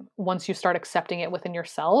shame once you start accepting it within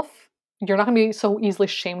yourself. You're not going to be so easily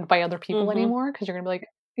shamed by other people anymore, because you're going to be like,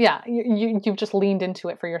 yeah, you've just leaned into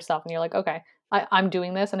it for yourself, and you're like, okay, I'm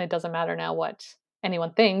doing this, and it doesn't matter now what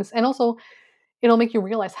anyone thinks. And also, it'll make you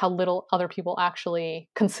realize how little other people actually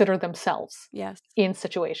consider themselves in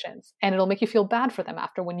situations. And it'll make you feel bad for them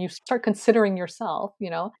after, when you start considering yourself,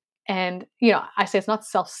 and, I say it's not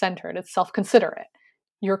self-centered, it's self-considerate.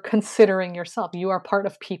 You're considering yourself. You are part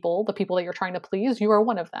of people, the people that you're trying to please, you are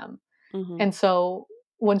one of them. And so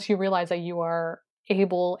once you realize that you are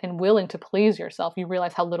able and willing to please yourself, you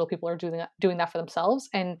realize how little people are doing that for themselves.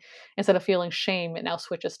 And instead of feeling shame, it now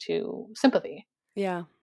switches to sympathy. Yeah.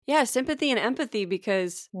 Yeah, sympathy and empathy,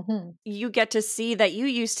 because Hmm. you get to see that you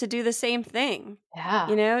used to do the same thing.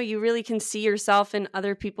 Yeah. You really can see yourself in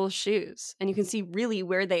other people's shoes, and you can see really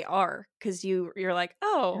where they are, because you're like,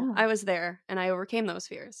 oh, Yeah. I was there and I overcame those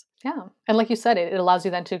fears. Yeah. And like you said, it allows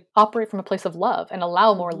you then to operate from a place of love and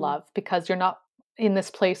allow more Hmm. love, because you're not in this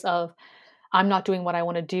place of, I'm not doing what I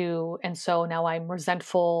want to do. And so now I'm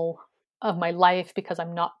resentful of my life because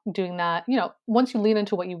I'm not doing that. Once you lean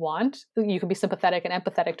into what you want, you can be sympathetic and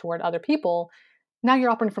empathetic toward other people. Now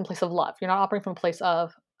you're operating from a place of love. You're not operating from a place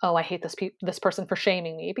of, oh, I hate this person for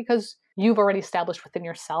shaming me, because you've already established within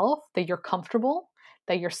yourself that you're comfortable,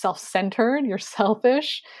 that you're self-centered, you're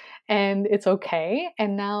selfish, and it's okay.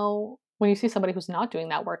 And now when you see somebody who's not doing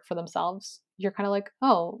that work for themselves, you're kind of like,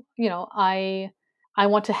 oh, I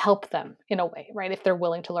want to help them in a way, right? If they're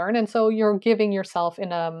willing to learn. And so you're giving yourself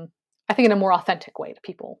I think in a more authentic way to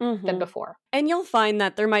people than Hmm. before. And you'll find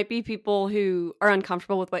that there might be people who are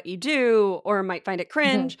uncomfortable with what you do or might find it Hmm.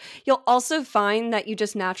 cringe. You'll also find that you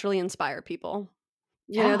just naturally inspire people.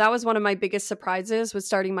 Yeah. That was one of my biggest surprises with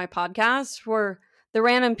starting my podcast, were the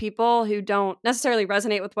random people who don't necessarily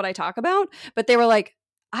resonate with what I talk about, but they were like,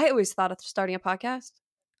 I always thought of starting a podcast.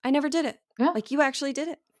 I never did it. Yeah. Like, you actually did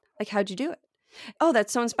it. Like, how'd you do it? Oh,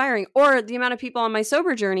 that's so inspiring. Or the amount of people on my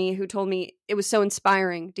sober journey who told me it was so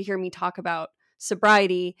inspiring to hear me talk about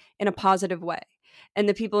sobriety in a positive way. And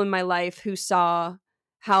the people in my life who saw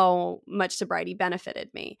how much sobriety benefited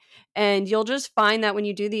me. And you'll just find that when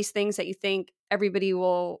you do these things that you think everybody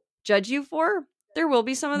will judge you for, there will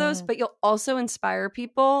be some of those, Mm. but you'll also inspire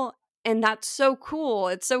people. And that's so cool.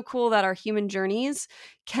 It's so cool that our human journeys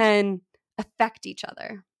can affect each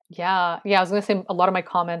other. Yeah. Yeah. I was going to say, a lot of my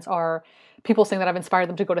comments are people saying that I've inspired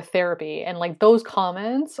them to go to therapy. And like those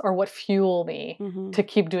comments are what fuel me Mm-hmm. to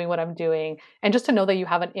keep doing what I'm doing. And just to know that you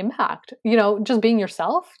have an impact, just being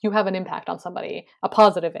yourself, you have an impact on somebody, a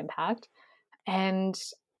positive impact. And,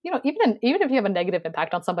 even if you have a negative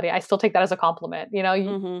impact on somebody, I still take that as a compliment.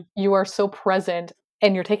 Mm-hmm. You are so present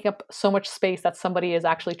and you're taking up so much space that somebody is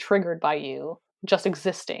actually triggered by you just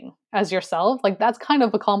existing as yourself. Like that's kind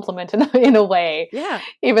of a compliment in a way, Yeah.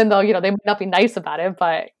 even though, they might not be nice about it,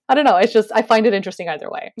 but I don't know. It's just, I find it interesting either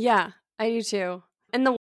way. Yeah, I do too. And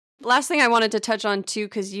the last thing I wanted to touch on too,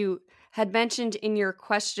 because you had mentioned in your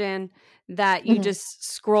question that you Mhm. just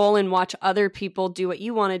scroll and watch other people do what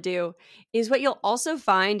you want to do, is what you'll also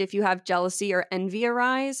find if you have jealousy or envy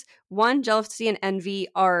arise. One, jealousy and envy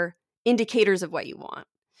are indicators of what you want.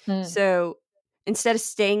 Mm. So instead of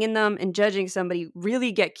staying in them and judging somebody,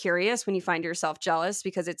 really get curious when you find yourself jealous,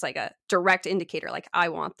 because it's like a direct indicator, like, I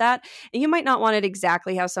want that. And you might not want it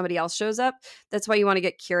exactly how somebody else shows up. That's why you want to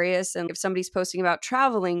get curious. And if somebody's posting about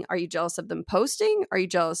traveling, are you jealous of them posting? Are you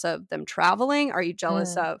jealous of them traveling? Are you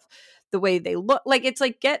jealous Mm. of the way they look? Like, it's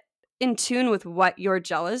like, get in tune with what you're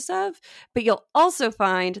jealous of. But you'll also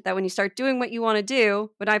find that when you start doing what you want to do,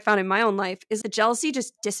 what I found in my own life is the jealousy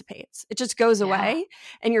just dissipates. It just goes Yeah. away,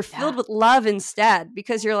 and you're Yeah. filled with love instead,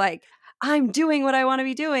 because you're like, I'm doing what I want to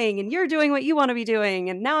be doing and you're doing what you want to be doing.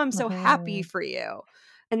 And now I'm so happy Hmm. for you.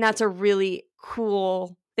 And that's a really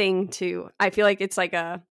cool thing to, I feel like it's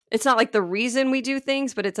not like the reason we do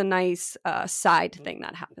things, but it's a nice side thing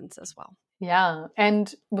that happens as well. Yeah.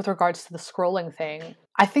 And with regards to the scrolling thing,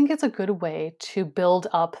 I think it's a good way to build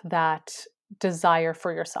up that desire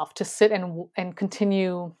for yourself to sit and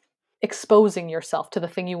continue exposing yourself to the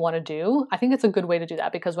thing you want to do. I think it's a good way to do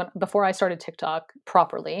that, because before I started TikTok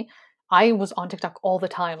properly, I was on TikTok all the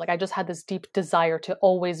time. Like I just had this deep desire to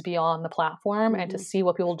always be on the platform and to Mm-hmm. see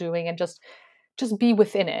what people are doing and just be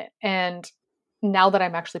within it. And now that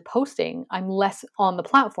I'm actually posting, I'm less on the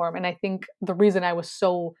platform. And I think the reason I was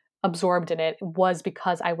so absorbed in it was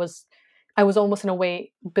because I was almost in a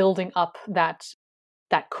way building up that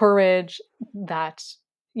courage, that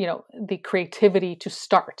the creativity to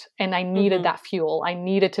start. And I needed Mm-hmm. that fuel. I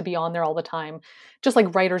needed to be on there all the time. Just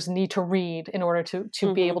like writers need to read in order to be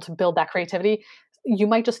Mm-hmm. able to build that creativity. You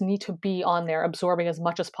might just need to be on there absorbing as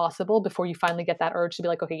much as possible before you finally get that urge to be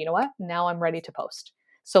like, okay, you know what? Now I'm ready to post.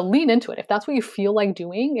 So lean into it. If that's what you feel like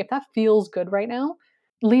doing, if that feels good right now,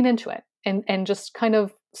 lean into it and just kind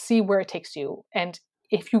of see where it takes you. And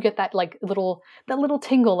if you get that like little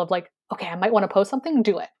tingle of like, okay, I might want to post something,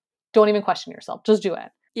 do it. Don't even question yourself. Just do it.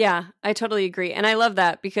 Yeah, I totally agree. And I love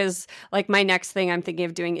that, because like my next thing I'm thinking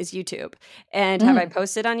of doing is YouTube. And have I Mm,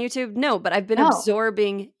 posted on YouTube? No, but I've been no.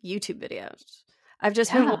 absorbing YouTube videos. I've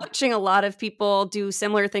just been Yeah. watching a lot of people do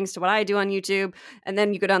similar things to what I do on YouTube. And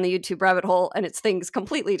then you go down the YouTube rabbit hole and it's things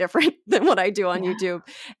completely different than what I do on Yeah. YouTube.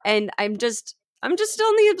 And I'm just still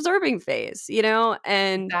in the observing phase,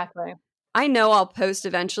 and Exactly. I know I'll post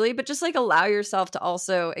eventually, but just like allow yourself to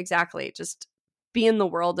also just be in the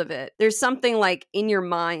world of it. There's something like in your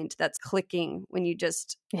mind that's clicking when you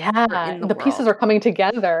just are Yeah, in the the pieces world. are coming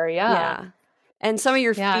together, yeah. Yeah. And some of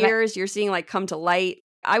your Yeah, and fears you're seeing like come to light.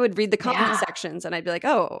 I would read the comment yeah, sections and I'd be like,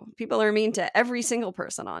 oh, people are mean to every single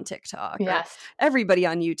person on TikTok or yes. everybody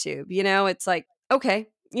on YouTube. It's like, okay,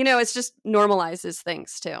 it's just normalizes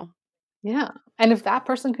things too. Yeah, and if that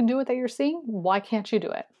person can do it that you're seeing, why can't you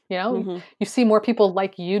do it? Hmm. You see more people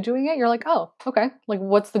like you doing it, you're like, "Oh, okay. Like,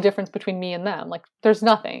 what's the difference between me and them?" Like, there's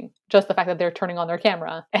nothing. Just the fact that they're turning on their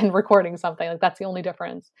camera and recording something, like, that's the only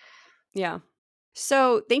difference. Yeah.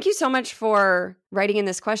 So thank you so much for writing in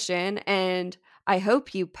this question. And I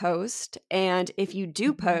hope you post. And if you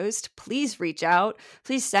do Mhm. post, please reach out.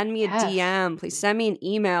 Please send me a Yes. DM. Please send me an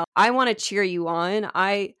email. I want to cheer you on.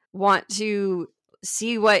 I want to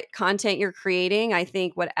see what content you're creating. I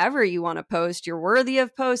think whatever you want to post, you're worthy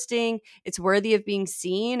of posting. It's worthy of being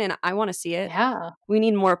seen. And I want to see it. Yeah. We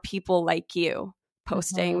need more people like you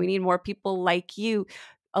posting. We Mhm. need more people like you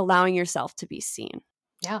allowing yourself to be seen.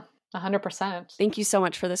 Yeah, 100%. Thank you so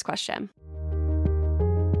much for this question.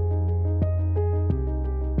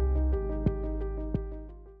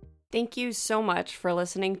 Thank you so much for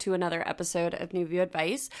listening to another episode of New View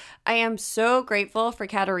Advice. I am so grateful for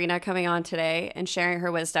Katerina coming on today and sharing her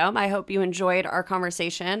wisdom. I hope you enjoyed our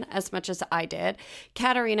conversation as much as I did.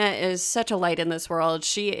 Katerina is such a light in this world.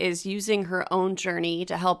 She is using her own journey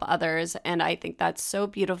to help others, and I think that's so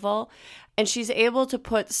beautiful. And she's able to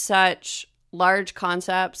put such large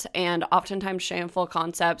concepts and oftentimes shameful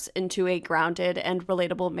concepts into a grounded and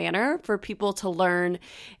relatable manner for people to learn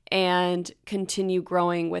and continue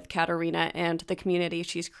growing with Katerina and the community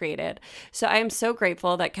she's created. So I am so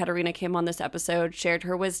grateful that Katerina came on this episode, shared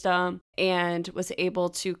her wisdom, and was able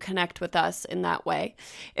to connect with us in that way.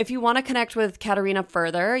 If you want to connect with Katerina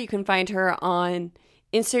further, you can find her on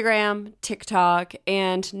Instagram, TikTok,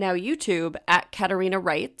 and now YouTube at Katerina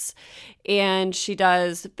Writes. And she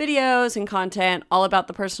does videos and content all about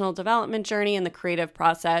the personal development journey and the creative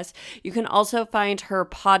process. You can also find her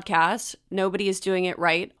podcast, Nobody is Doing It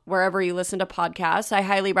Right, wherever you listen to podcasts. I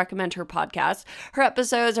highly recommend her podcast. Her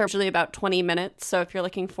episodes are usually about 20 minutes. So if you're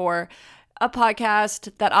looking for a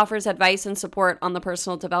podcast that offers advice and support on the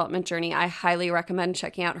personal development journey, I highly recommend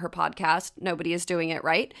checking out her podcast, Nobody is Doing It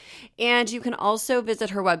Right. And you can also visit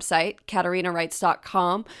her website,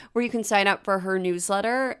 KaterinaWrites.com, where you can sign up for her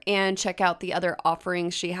newsletter and check out the other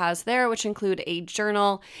offerings she has there, which include a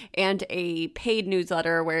journal and a paid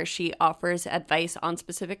newsletter where she offers advice on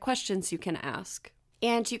specific questions you can ask.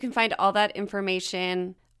 And you can find all that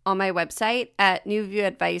information on my website at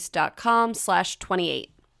newviewadvice.com/28.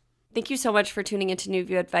 Thank you so much for tuning into New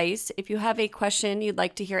View Advice. If you have a question you'd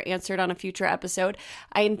like to hear answered on a future episode,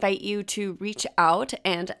 I invite you to reach out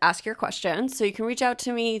and ask your question. So you can reach out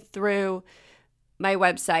to me through my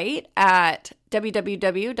website at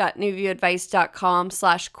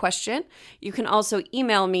www.newviewadvice.com/question. You can also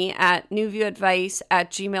email me at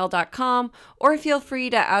newviewadvice@gmail.com, or feel free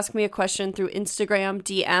to ask me a question through Instagram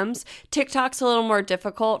DMs. TikTok's a little more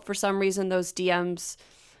difficult. For some reason, those DMs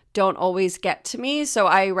don't always get to me, so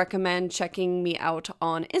I recommend checking me out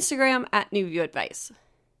on Instagram at New View Advice.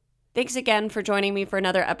 Thanks again for joining me for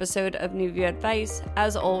another episode of New View Advice.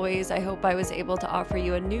 As always, I hope I was able to offer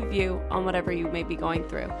you a new view on whatever you may be going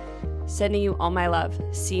through. Sending you all my love.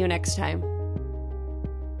 See you next time.